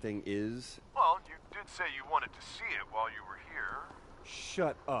communication thing is? Well, you did say you wanted to see it while you were here.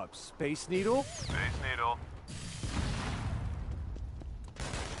 Shut up. Space Needle? Space Needle.